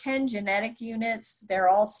 there are 10 genetic units. They're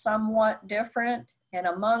all somewhat different, and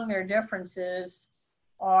among their differences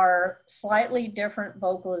are slightly different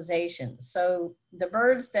vocalizations. So the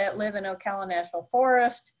birds that live in Ocala National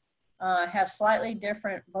Forest have slightly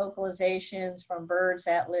different vocalizations from birds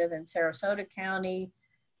that live in Sarasota County,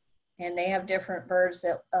 and they have different birds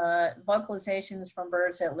that vocalizations from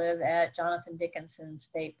birds that live at Jonathan Dickinson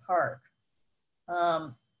State Park.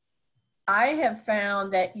 I have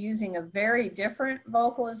found that using a very different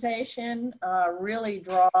vocalization really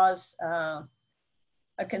draws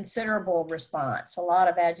a considerable response, a lot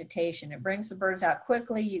of agitation. It brings the birds out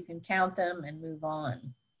quickly, you can count them and move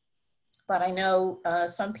on. But I know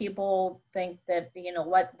some people think that, you know,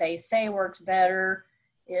 what they say works better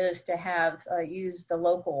is to have used the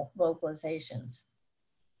local vocalizations.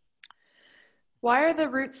 Why are the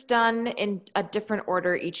routes done in a different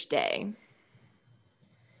order each day?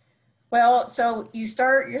 Well, so you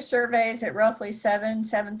start your surveys at roughly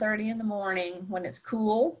 7:30 in the morning when it's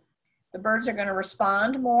cool. The birds are going to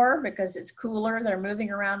respond more because it's cooler. They're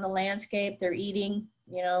moving around the landscape. They're eating,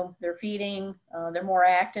 you know, they're feeding, they're more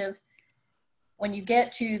active. when you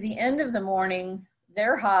get to the end of the morning,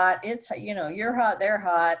 they're hot. It's, you know, you're hot, they're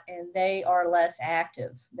hot, and they are less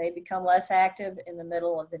active. They become less active in the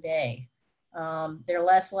middle of the day. They're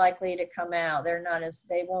less likely to come out.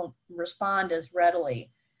 They won't respond as readily.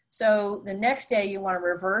 So the next day you want to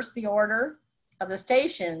reverse the order of the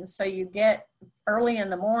stations. So you get early in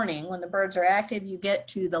the morning when the birds are active, you get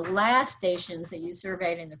to the last stations that you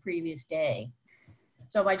surveyed in the previous day.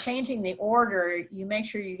 So by changing the order, you make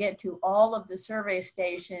sure you get to all of the survey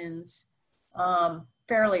stations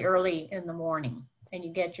fairly early in the morning, and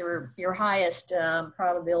you get your highest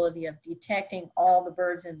probability of detecting all the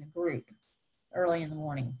birds in the group early in the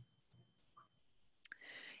morning.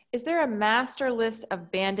 Is there a master list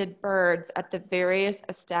of banded birds at the various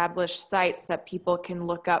established sites that people can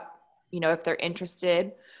look up, you know, if they're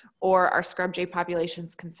interested, or are scrub jay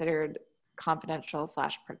populations considered confidential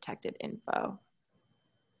 / protected info?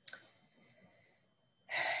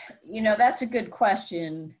 You know, that's a good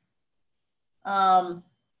question.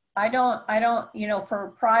 I don't, you know, for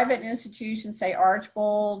private institutions, say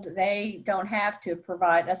Archbold, they don't have to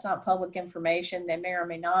provide, that's not public information. They may or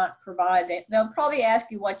may not provide, they'll probably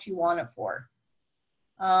ask you what you want it for.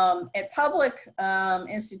 At public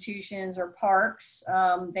institutions or parks,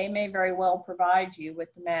 they may very well provide you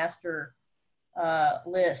with the master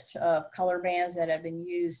list of color bands that have been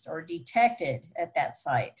used or detected at that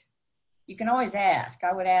site. You can always ask.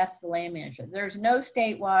 I would ask the land manager. There's no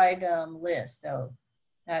statewide list, though.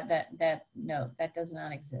 No, that does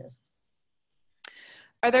not exist.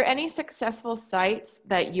 Are there any successful sites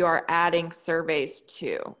that you are adding surveys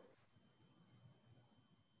to?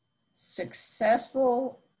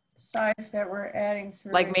 Successful sites that we're adding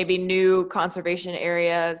surveys? Like maybe new conservation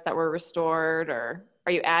areas that were restored, or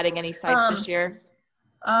are you adding any sites this year?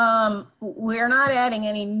 We're not adding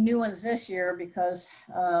any new ones this year because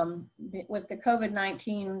with the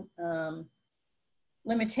COVID-19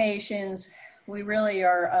 limitations, we really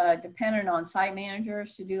are dependent on site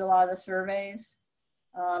managers to do a lot of the surveys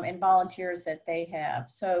and volunteers that they have.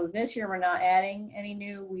 So this year we're not adding any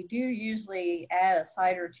new. We do usually add a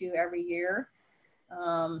site or two every year.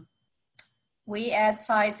 We add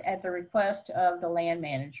sites at the request of the land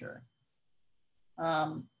manager.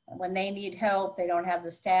 When they need help, they don't have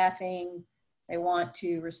the staffing, they want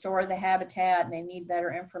to restore the habitat, and they need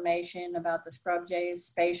better information about the scrub jays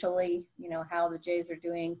spatially, you know, how the jays are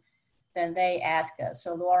doing, then they ask us.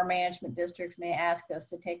 So the water management districts may ask us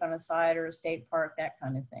to take on a site or a state park, that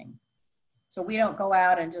kind of thing. So we don't go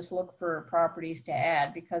out and just look for properties to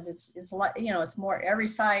add, because it's like, you know, it's more, every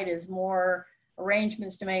site is more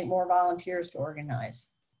arrangements to make, more volunteers to organize.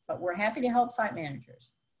 But we're happy to help site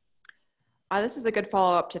managers. This is a good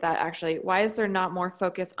follow-up to that, actually. Why is there not more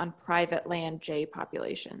focus on private land jay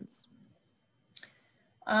populations?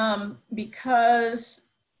 Because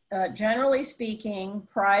generally speaking,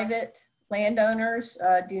 private landowners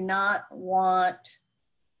do not want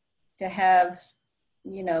to have,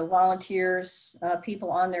 you know, volunteers,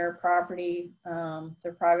 people on their property,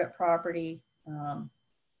 their private property,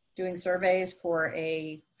 doing surveys for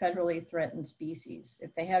a federally threatened species.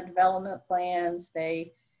 If they have development plans,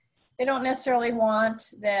 they don't necessarily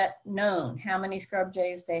want that known, how many scrub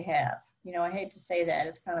jays they have. You know, I hate to say that,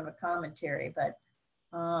 it's kind of a commentary, but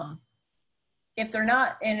if they're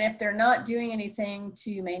not doing anything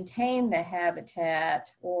to maintain the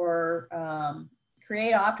habitat or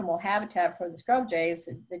create optimal habitat for the scrub jays,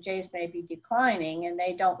 the jays may be declining, and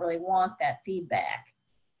they don't really want that feedback,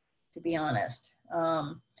 to be honest.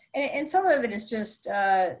 And some of it is just,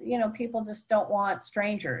 you know, people just don't want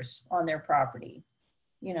strangers on their property,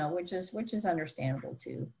 you know, which is understandable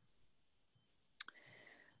too.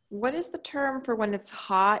 What is the term for when it's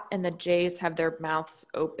hot and the jays have their mouths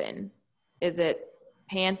open? Is it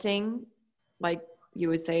panting, like you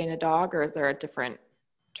would say in a dog, or is there a different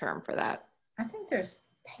term for that? I think there's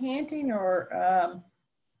panting, or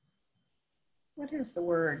what is the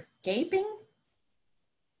word? Gaping?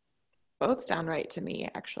 Both sound right to me,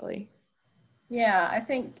 actually. Yeah, I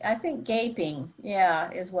think gaping,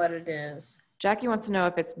 yeah, is what it is. Jackie wants to know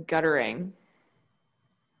if it's guttering.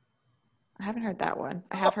 I haven't heard that one.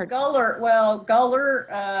 I have heard guller. Well,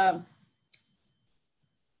 guller.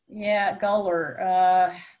 Yeah,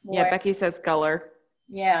 guller. Boy. Yeah, Becky says guller.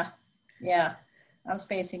 Yeah. I'm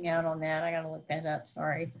spacing out on that. I got to look that up.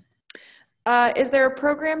 Sorry. Is there a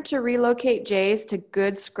program to relocate jays to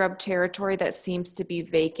good scrub territory that seems to be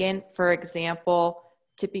vacant? For example,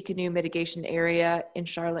 Tippecanoe mitigation area in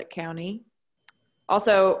Charlotte County.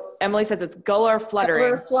 Also, Emily says it's guller fluttering.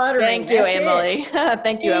 Guller fluttering. Thank you, Emily.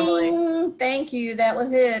 Thank you, Emily. Thank you. That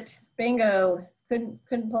was it. Bingo.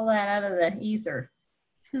 Couldn't pull that out of the ether.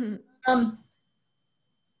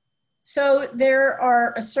 So there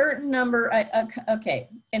are a certain number, okay,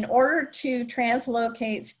 in order to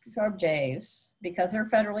translocate scrub jays, because they're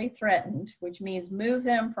federally threatened, which means move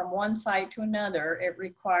them from one site to another, it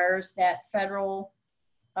requires that federal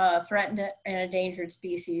threatened and endangered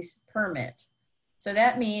species permit. So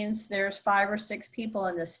that means there's 5 or 6 people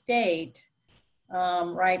in the state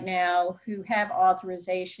right now who have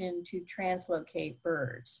authorization to translocate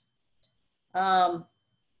birds.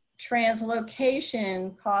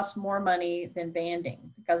 Translocation costs more money than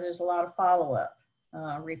banding because there's a lot of follow-up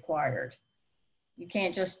required. You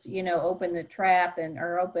can't just, you know, open the trap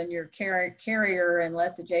or open your carrier and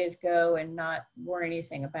let the jays go and not worry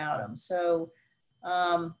anything about them. So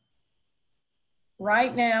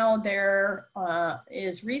right now there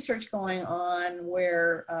is research going on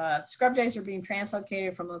where scrub jays are being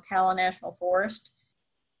translocated from Ocala National Forest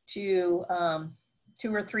to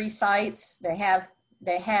 2 or 3 sites. They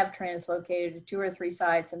have translocated to 2 or 3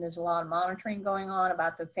 sites, and there's a lot of monitoring going on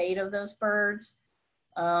about the fate of those birds.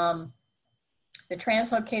 The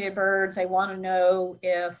translocated birds, they want to know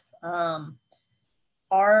if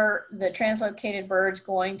are the translocated birds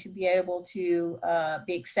going to be able to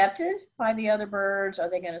be accepted by the other birds? Are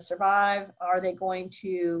they going to survive? Are they going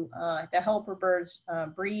to, the helper birds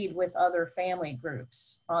breed with other family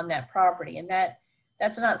groups on that property? And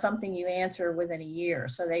that's not something you answer within a year.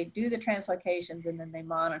 So they do the translocations and then they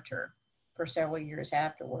monitor for several years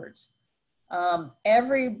afterwards.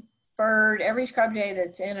 Every bird, every scrub jay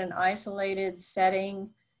that's in an isolated setting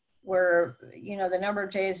where, you know, the number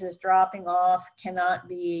of jays is dropping off cannot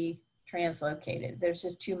be translocated. There's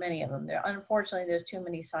just too many of them. Unfortunately, there's too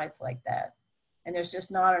many sites like that. And there's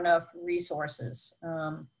just not enough resources,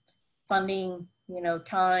 funding, you know,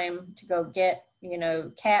 time to go get, you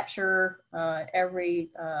know, capture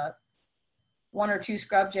every 1 or 2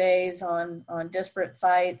 scrub jays on disparate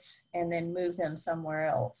sites and then move them somewhere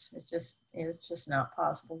else. It's just not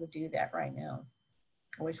possible to do that right now.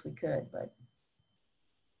 I wish we could, but.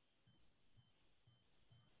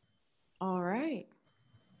 All right.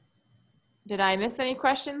 Did I miss any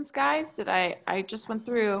questions, guys? I just went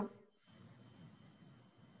through.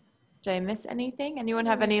 Did I miss anything? Anyone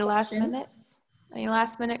have any last minutes? Any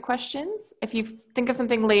last minute questions? If you think of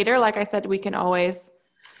something later, like I said, we can always,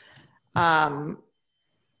 you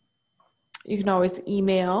can always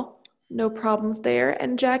email. No problems there.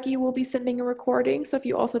 And Jackie will be sending a recording. So if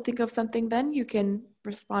you also think of something, then you can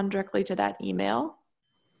respond directly to that email.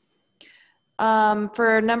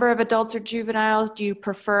 For a number of adults or juveniles, do you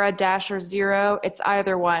prefer a dash or 0? It's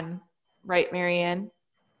either one, right, Marianne?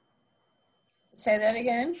 Say that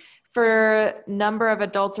again. For number of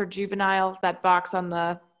adults or juveniles, that box on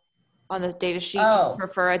the data sheet, do you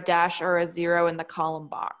prefer a dash or a 0 in the column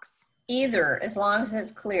box? Either, as long as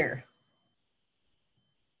it's clear.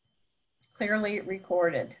 Clearly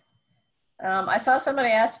recorded. I saw somebody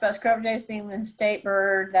asked about scrub jays being the state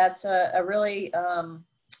bird. That's a really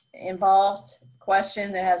involved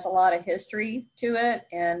question that has a lot of history to it.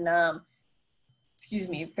 And excuse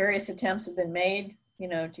me, various attempts have been made, you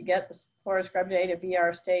know, to get the Florida scrub jay to be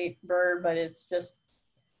our state bird, but it's just,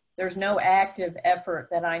 there's no active effort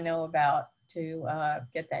that I know about to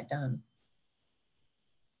get that done.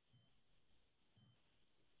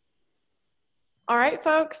 All right,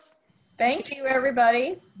 folks. Thank you,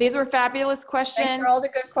 everybody. These were fabulous questions. Thanks for all the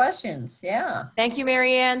good questions. Yeah. Thank you,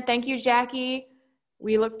 Marianne. Thank you, Jackie.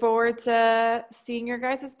 We look forward to seeing your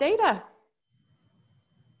guys' data.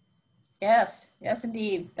 Yes, yes,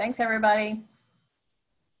 indeed. Thanks, everybody.